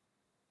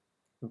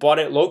 Bought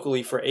it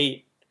locally for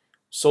 8.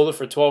 Sold it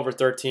for 12 or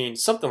 13,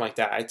 something like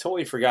that. I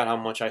totally forgot how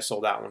much I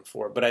sold that one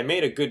for, but I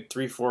made a good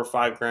 3, 4,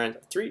 5 grand,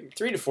 3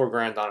 to 4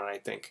 grand on it, I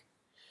think.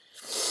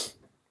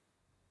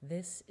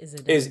 This is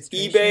a Is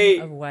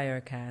demonstration of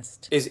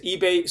Wirecast. Is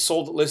eBay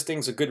sold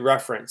listings a good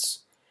reference?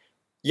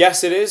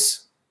 Yes, it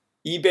is.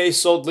 eBay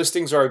sold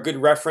listings are a good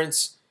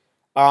reference.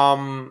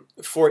 For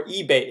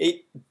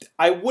eBay,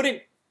 I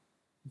wouldn't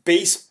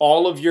base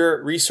all of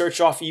your research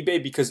off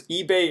eBay because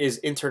eBay is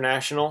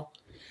international.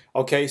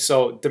 Okay,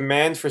 so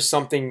demand for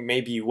something may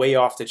be way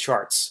off the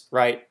charts,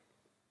 right?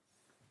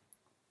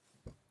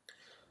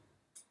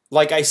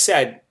 Like I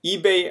said,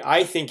 eBay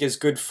I think is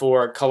good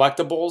for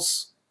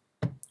collectibles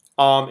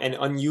and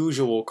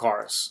unusual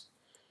cars.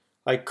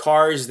 Like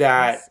cars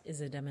that This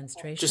is a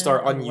demonstration just are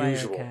of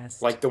unusual.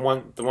 Wirecast. Like the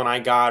one I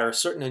got, or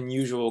certain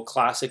unusual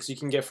classics you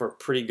can get for a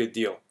pretty good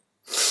deal.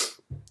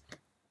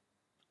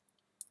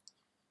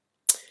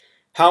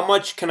 How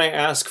much can I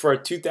ask for a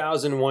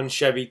 2001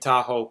 Chevy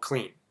Tahoe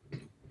clean?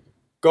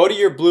 Go to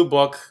your blue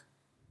book,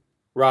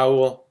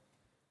 Raul.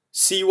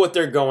 See what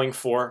they're going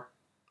for.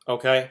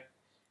 Okay.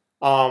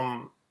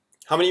 How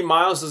many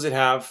miles does it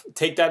have?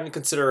 Take that into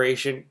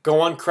consideration. Go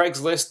on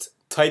Craigslist,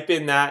 type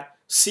in that,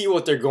 see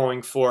what they're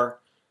going for,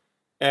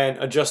 and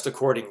adjust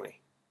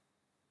accordingly.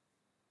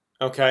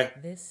 Okay?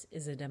 This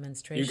is a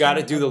demonstration. You got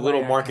to do the of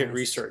little market Wirecast.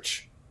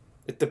 research.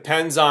 It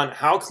depends on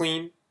how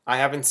clean. I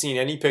haven't seen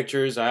any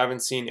pictures. I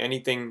haven't seen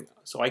anything,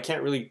 so I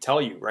can't really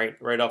tell you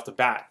right off the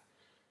bat.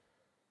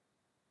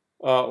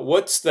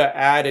 What's the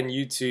ad and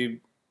YouTube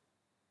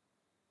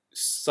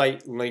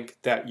site link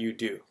that you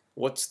do?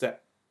 What's the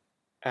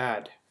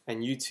ad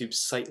and YouTube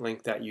site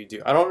link that you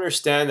do? I don't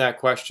understand that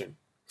question.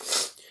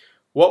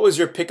 What was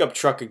your pickup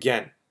truck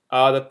again?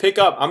 The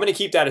pickup, I'm going to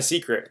keep that a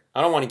secret.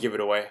 I don't want to give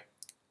it away.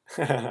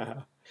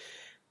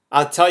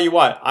 I'll tell you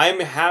what,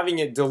 I'm having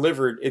it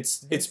delivered.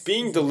 It's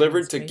being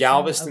delivered to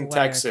Galveston,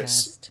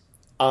 Texas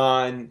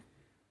on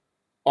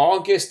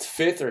August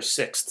 5th or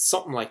 6th,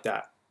 something like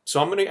that. So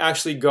I'm going to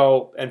actually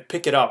go and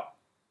pick it up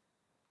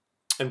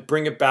and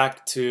bring it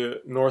back to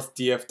North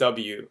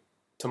DFW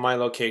to my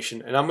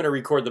location. And I'm going to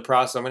record the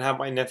process. I'm going to have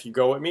my nephew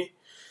go with me.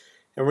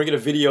 And we're going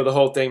to video the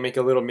whole thing, make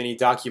a little mini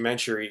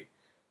documentary.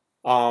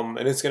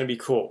 And it's going to be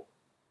cool.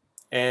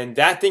 And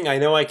that thing I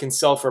know I can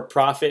sell for a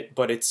profit,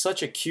 but it's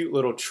such a cute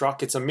little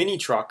truck. It's a mini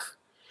truck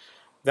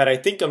that I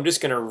think I'm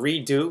just going to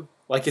redo.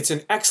 Like, it's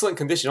in excellent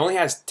condition. It only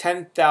has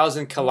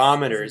 10,000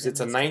 kilometers.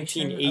 It's a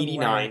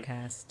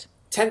 1989.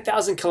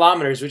 10,000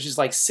 kilometers, which is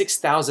like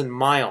 6,000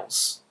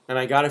 miles. And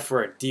I got it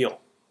for a deal.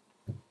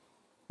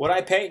 What'd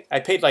I pay? I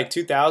paid like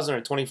 $2,000 or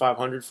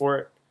 $2,500 for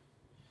it.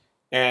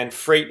 And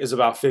freight is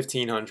about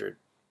 $1,500.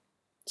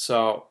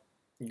 So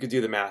you could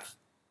do the math.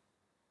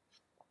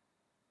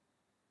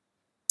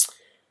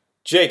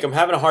 Jake, I'm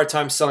having a hard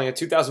time selling a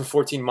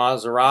 2014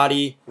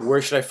 Maserati.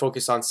 Where should I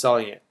focus on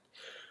selling it?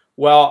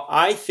 Well,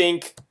 I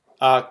think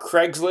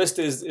Craigslist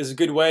is a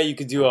good way. You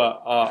could do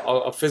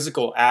a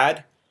physical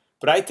ad.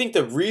 But I think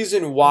the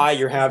reason why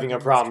you're having a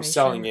problem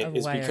selling it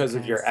is because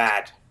of your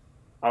ad.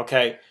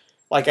 Okay?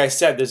 Like I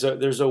said,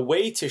 there's a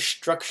way to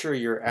structure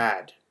your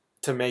ad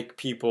to make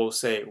people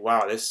say,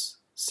 wow, this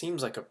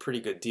seems like a pretty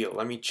good deal.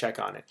 Let me check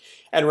on it.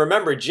 And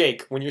remember,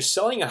 Jake, when you're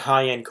selling a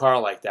high-end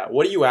car like that,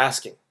 what are you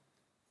asking?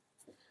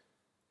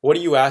 What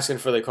are you asking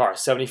for the car?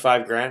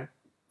 75 grand?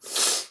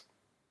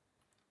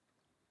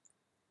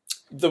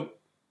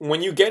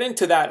 When you get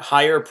into that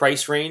higher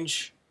price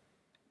range,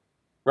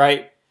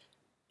 right,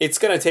 it's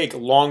going to take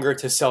longer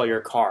to sell your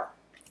car.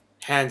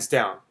 hands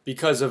down,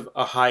 because of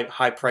a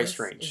high price This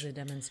range. is a It's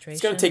going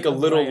demonstration to take a of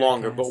little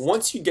longer, but Wirecast.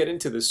 once you get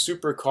into the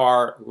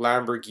supercar,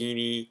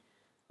 Lamborghini,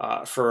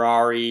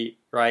 Ferrari,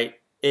 right?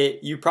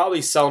 You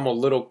probably sell them a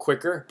little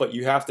quicker, but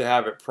you have to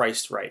have it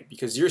priced right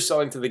because you're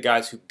selling to the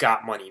guys who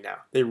got money now.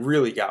 They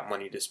really got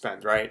money to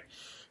spend, right?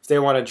 If they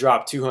want to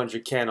drop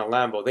 200K on a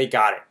Lambo, they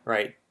got it,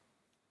 right?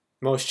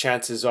 Most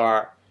chances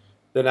are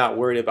they're not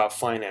worried about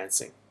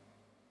financing.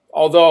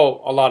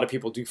 Although a lot of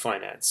people do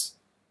finance.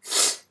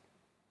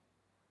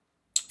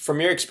 From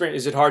your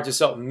experience, is it hard to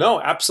sell? No,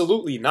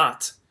 absolutely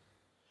not.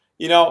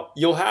 You know,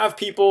 you'll have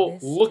people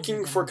This is a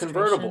looking for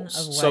demonstration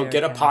convertibles. of So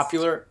get a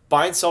Wirecast.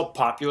 buy and sell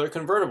popular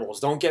convertibles.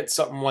 Don't get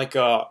something like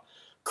a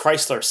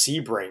Chrysler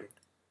Sebring.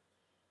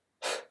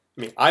 I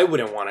mean, I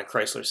wouldn't want a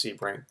Chrysler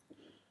Sebring.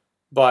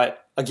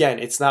 But again,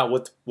 it's not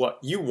what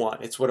you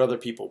want. It's what other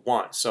people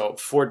want. So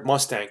Ford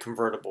Mustang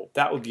convertible,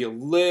 that would be a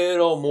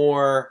little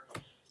more.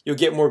 You'll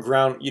get more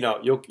ground. You know,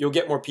 you'll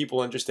get more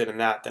people interested in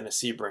that than a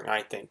Sebring,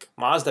 I think.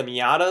 Mazda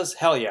Miatas,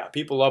 hell yeah,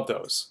 people love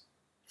those.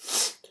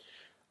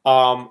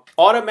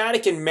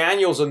 Automatic and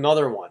manual is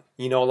another one.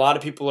 You know, a lot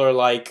of people are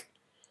like,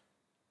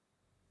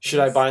 should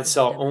I This buy and is a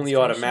sell only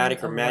automatic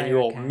or demonstration of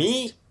manual? Wirecast.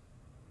 Me,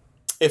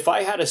 if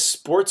I had a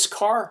sports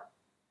car,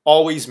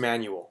 always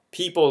manual.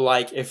 People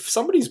like, if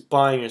somebody's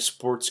buying a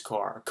sports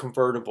car, a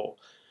convertible,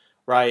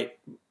 right,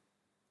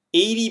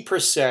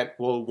 80%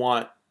 will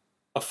want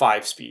a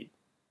 5-speed,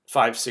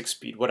 5,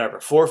 6-speed, whatever,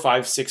 4,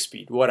 5,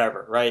 6-speed,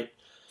 whatever, right?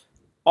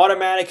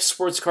 Automatic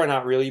sports car,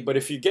 not really, but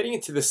if you're getting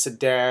into the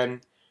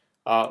sedan,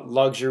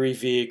 luxury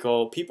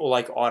vehicle, people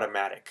like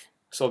automatic.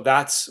 So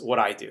that's what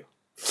I do.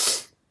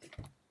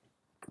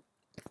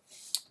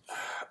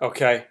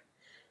 Okay.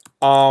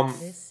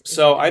 This is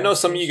So a I know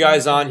some of you demonstration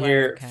guys on of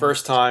here, Wirecast.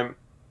 first time.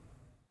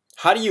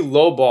 How do you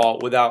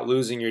lowball without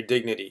losing your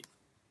dignity?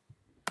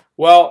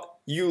 Well,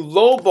 you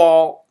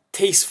lowball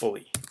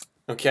tastefully.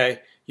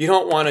 Okay? You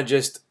don't want to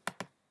just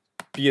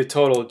be a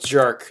total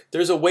jerk.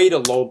 There's a way to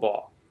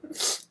lowball.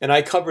 And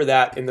I cover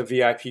that in the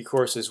VIP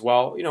course as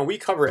well. You know, we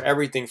cover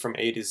everything from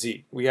A to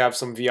Z. We have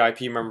some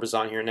VIP members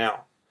on here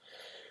now.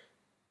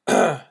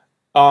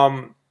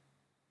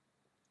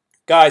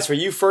 Guys, for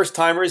you first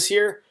timers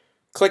here,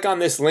 click on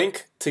this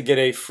link to get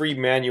a free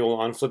manual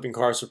on flipping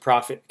cars for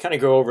profit. Kind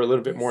of go over a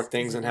little bit more This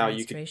things is a and how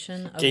you could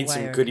demonstration of gain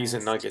some goodies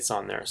and Wirecast. nuggets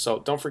on there. So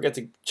don't forget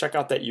to check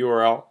out that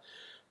URL.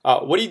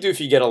 What do you do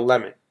if you get a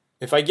lemon?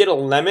 If I get a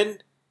lemon,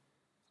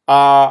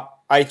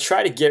 I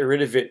try to get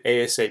rid of it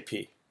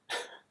ASAP.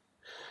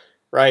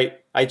 Right?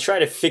 I try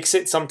to fix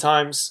it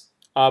sometimes,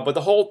 but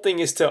the whole thing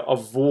is to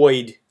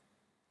avoid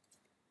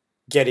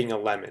getting a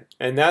lemon.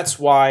 And that's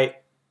why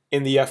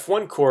in the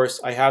F1 course,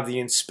 I have the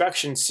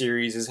inspection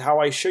series, is how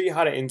I show you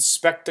how to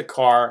inspect a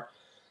car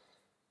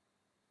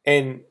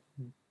and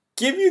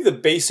give you the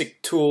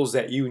basic tools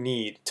that you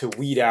need to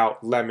weed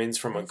out lemons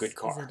from a good This is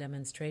a car.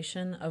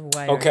 demonstration of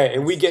Wirecast. Okay,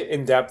 and we get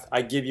in depth.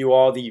 I give you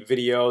all the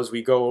videos.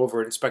 We go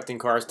over inspecting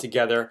cars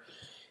together,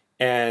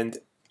 and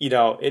you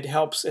know it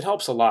helps. It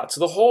helps a lot.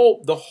 So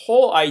the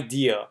whole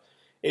idea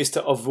is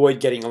to avoid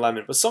getting a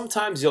lemon. But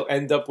sometimes you'll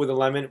end up with a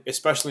lemon,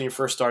 especially when you're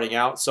first starting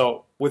out.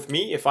 So with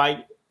me,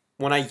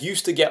 when I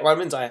used to get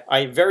lemons, I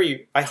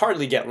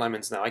hardly get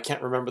lemons now. I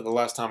can't remember the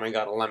last time I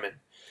got a lemon.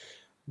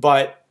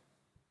 But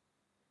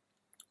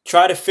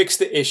try to fix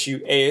the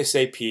issue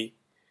ASAP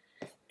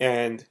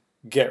and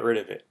get rid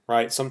of it,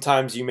 right?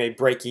 Sometimes you may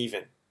break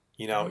even.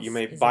 You know, you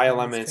may This is buy a a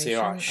lemon and say,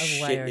 oh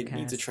demonstration of shit, it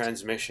needs a Wirecast.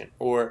 transmission.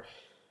 Or,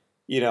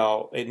 you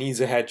know, it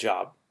needs a head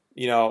job.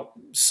 You know,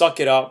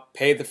 suck it up,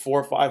 pay the $400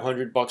 or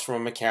 $500 from a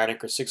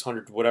mechanic or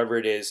 $600, whatever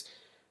it is,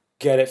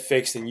 get it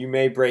fixed, and you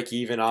may break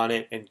even on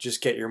it and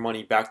just get your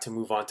money back to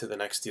move on to the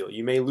next deal.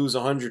 You may lose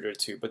 100 or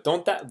two, but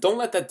don't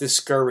let that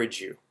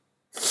discourage you.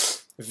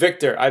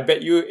 Victor, I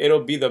bet you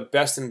it'll be the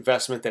best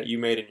investment that you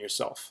made in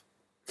yourself.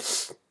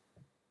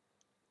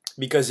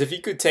 Because if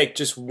you could take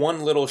just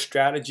one little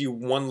strategy,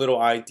 one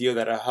little idea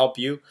that'll help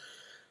you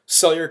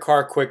sell your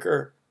car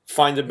quicker,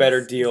 find a better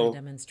This is a deal,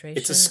 demonstration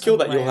it's a skill of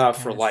that you'll have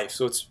for Wirecast. life.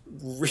 So it's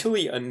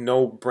really a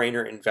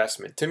no-brainer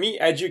investment. To me,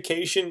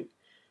 education,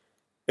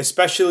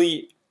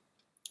 especially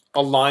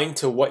aligned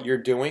to what you're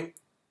doing,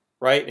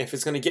 right? If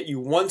it's going to get you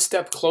one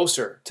step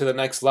closer to the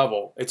next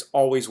level, it's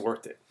always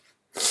worth it.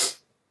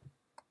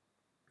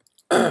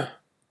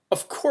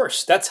 Of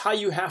course, that's how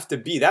you have to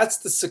be. That's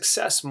the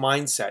success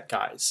mindset,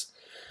 guys.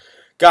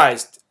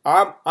 Guys,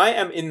 I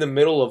am in the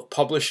middle of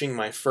publishing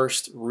my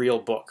first real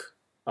book.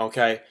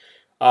 Okay,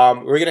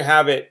 we're gonna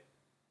have it.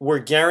 We're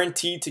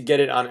guaranteed to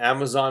get it on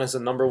Amazon as a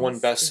 #1 This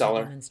is a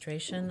bestseller.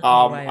 demonstration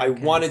of I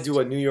want to Wirecast. do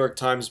a New York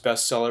Times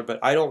bestseller, but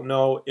I don't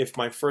know if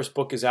my first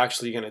book is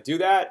actually going to do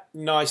that.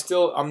 No,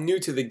 I'm new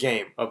to the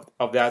game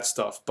of that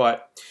stuff,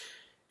 but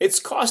it's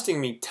costing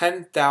me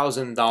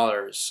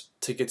 $10,000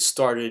 to get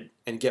started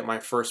and get my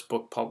first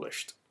book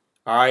published.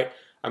 All right,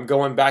 I'm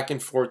going back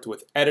and forth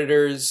with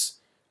editors.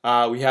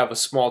 We have a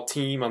small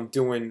team. I'm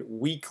doing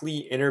weekly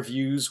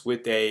interviews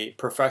with a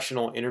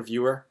professional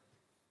interviewer.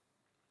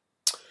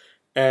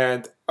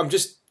 And I'm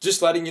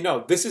just letting you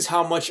know, this is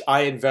how much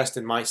I invest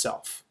in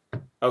myself.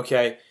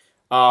 Okay?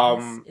 I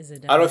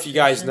don't know if you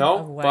guys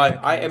know, but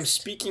I am Wirecast.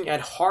 speaking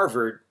at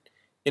Harvard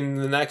in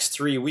the next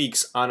 3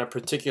 weeks on a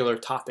particular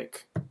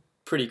topic.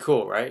 Pretty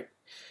cool, right?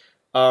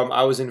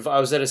 I was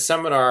at a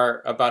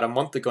seminar about a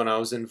month ago, and I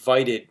was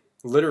invited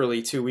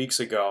literally 2 weeks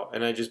ago,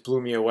 and it just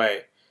blew me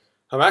away.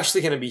 I'm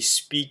actually going to be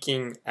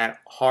speaking at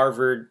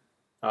Harvard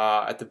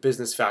at the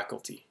business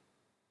faculty.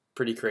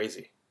 Pretty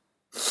crazy.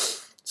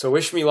 So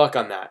wish me luck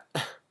on that.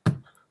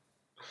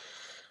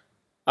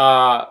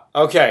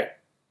 Okay.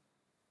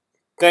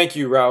 Thank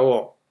you,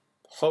 Raul.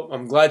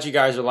 I'm glad you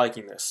guys are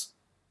liking this.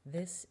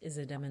 This is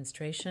a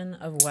demonstration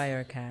of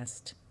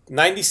Wirecast.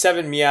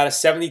 97 Miata,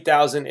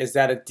 70,000. Is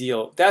that a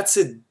deal? That's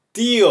a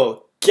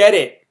deal. Get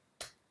it.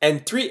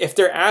 And if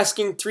they're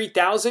asking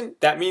 3,000,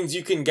 that means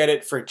you can get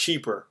it for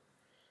cheaper.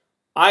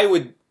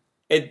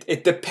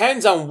 It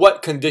depends on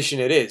what condition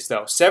it is,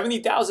 though.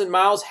 70,000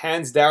 miles,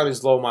 hands down,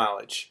 is low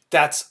mileage.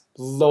 That's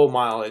low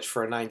mileage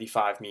for a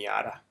 95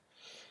 Miata.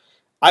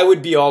 I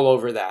would be all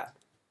over that.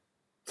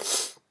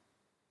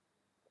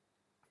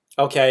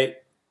 Okay,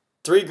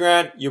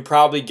 $3,000, you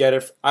probably get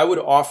it. I would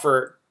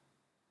offer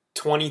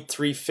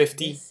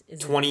 2350,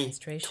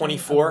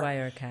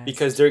 24,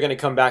 because they're going to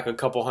come back a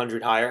couple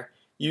hundred higher.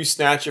 You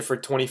snatch it for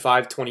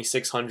 25,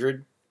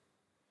 2600.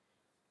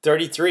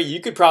 33, you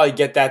could probably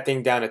get that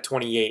thing down to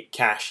 28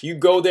 cash. You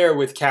go there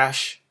with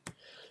cash.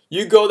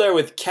 You go there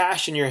with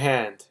cash in your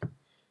hand,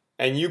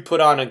 and you put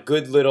on a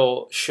good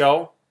little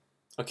show,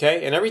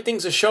 okay? And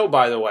everything's a show,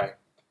 by the way.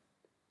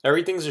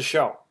 Everything's a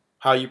show.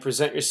 How you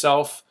present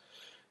yourself,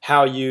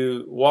 how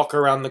you walk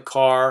around the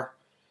car,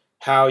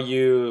 how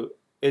you...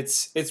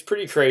 It's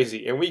pretty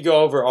crazy, and we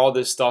go over all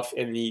this stuff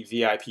in the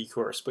VIP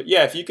course. But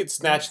yeah, if you could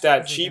snatch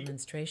that cheap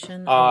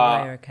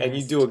and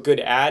you do a good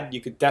ad,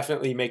 you could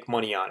definitely make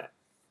money on it.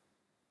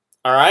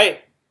 All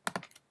right?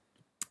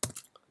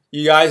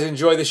 You guys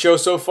enjoy the show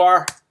so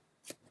far?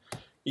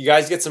 You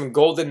guys get some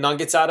golden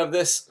nuggets out of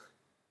this?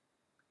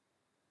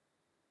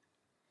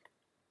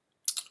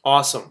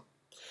 Awesome.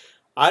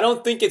 I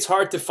don't think it's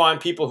hard to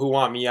find people who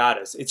want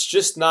Miatas. It's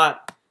just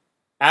not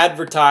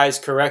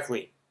advertised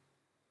correctly.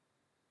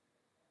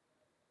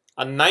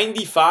 A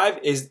 95,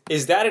 is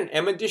that an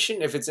M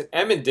edition? If it's an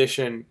M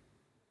edition,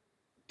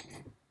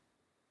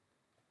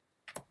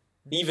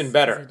 even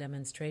better. This is a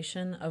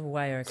demonstration of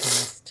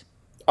Wirecast.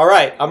 All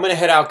right, I'm going to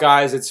head out,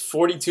 guys. It's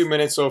 42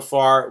 minutes so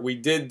far. We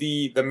did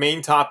the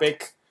main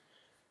topic,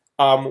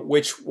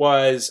 which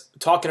was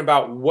talking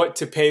about what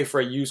to pay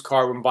for a used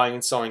car when buying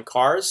and selling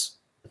cars.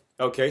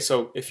 Okay,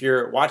 so if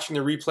you're watching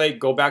the replay,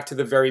 go back to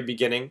the very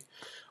beginning.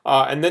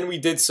 And then we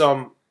did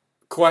some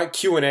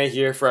Q&A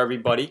here for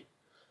everybody.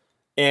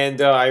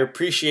 And I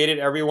appreciated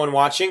everyone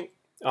watching.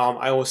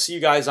 I will see you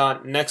guys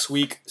on next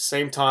week,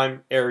 same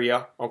time,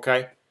 area,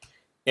 okay?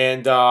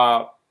 And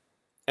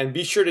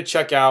be sure to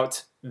check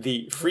out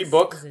the free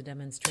book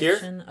here.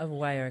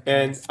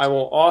 And I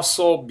will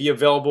also be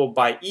available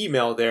by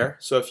email there.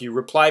 So if you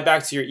reply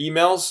back to your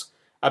emails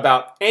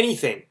about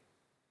anything,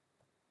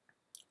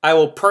 I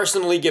will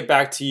personally get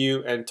back to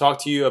you and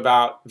talk to you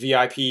about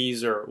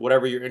VIPs or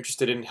whatever you're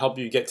interested in, help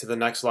you get to the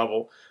next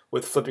level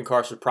with flipping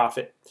cars for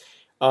profit.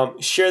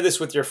 Share this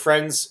with your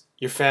friends,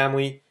 your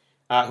family,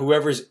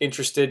 whoever's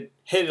interested.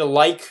 Hit a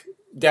like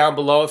down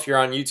below if you're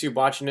on YouTube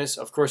watching this.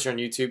 Of course you're on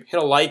YouTube. Hit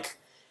a like,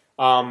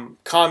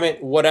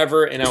 comment,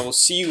 whatever, and I will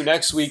see you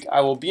next week.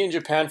 I will be in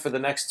Japan for the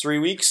next 3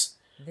 weeks.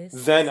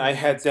 Then I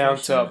head down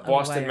to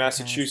Boston,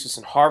 Massachusetts,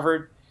 and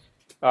Harvard.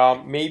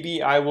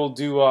 Maybe I will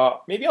do.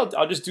 Maybe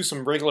I'll just do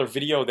some regular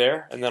video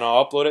there, and then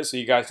I'll upload it so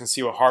you guys can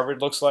see what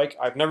Harvard looks like.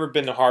 I've never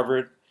been to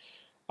Harvard.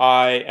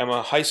 I am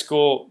a high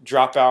school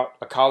dropout,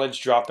 a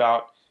college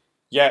dropout.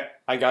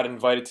 Yet, I got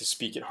invited to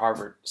speak at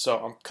Harvard.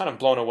 So I'm kind of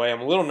blown away. I'm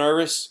a little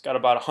nervous. Got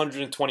about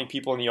 120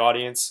 people in the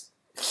audience.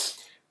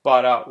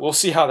 But we'll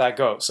see how that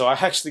goes. So I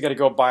actually got to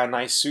go buy a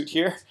nice suit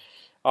here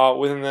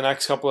within the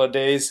next couple of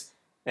days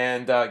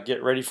and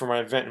get ready for my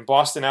event in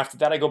Boston. After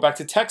that, I go back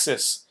to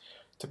Texas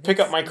to pick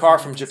up my car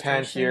from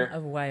Japan here,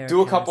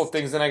 do a couple of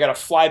things. Then I got to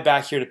fly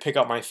back here to pick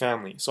up my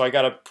family. So I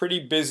got a pretty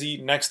busy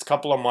next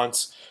couple of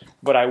months.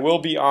 But I will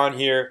be on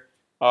here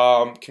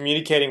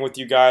communicating with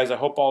you guys. I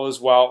hope all is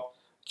well.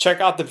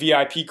 Check out the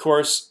VIP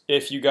course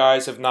if you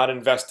guys have not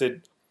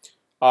invested.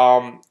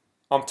 I'm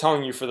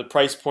telling you, for the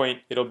price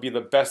point, it'll be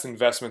the best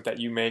investment that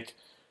you make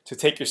to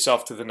take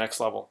yourself to the next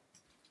level.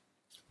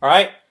 All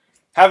right?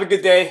 Have a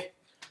good day.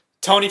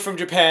 Tony from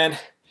Japan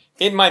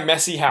in my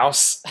messy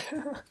house.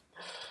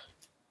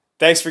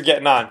 Thanks for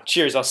getting on.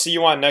 Cheers. I'll see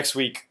you on next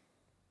week.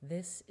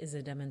 This is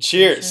a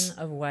demonstration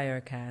of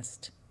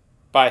Wirecast.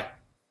 Bye.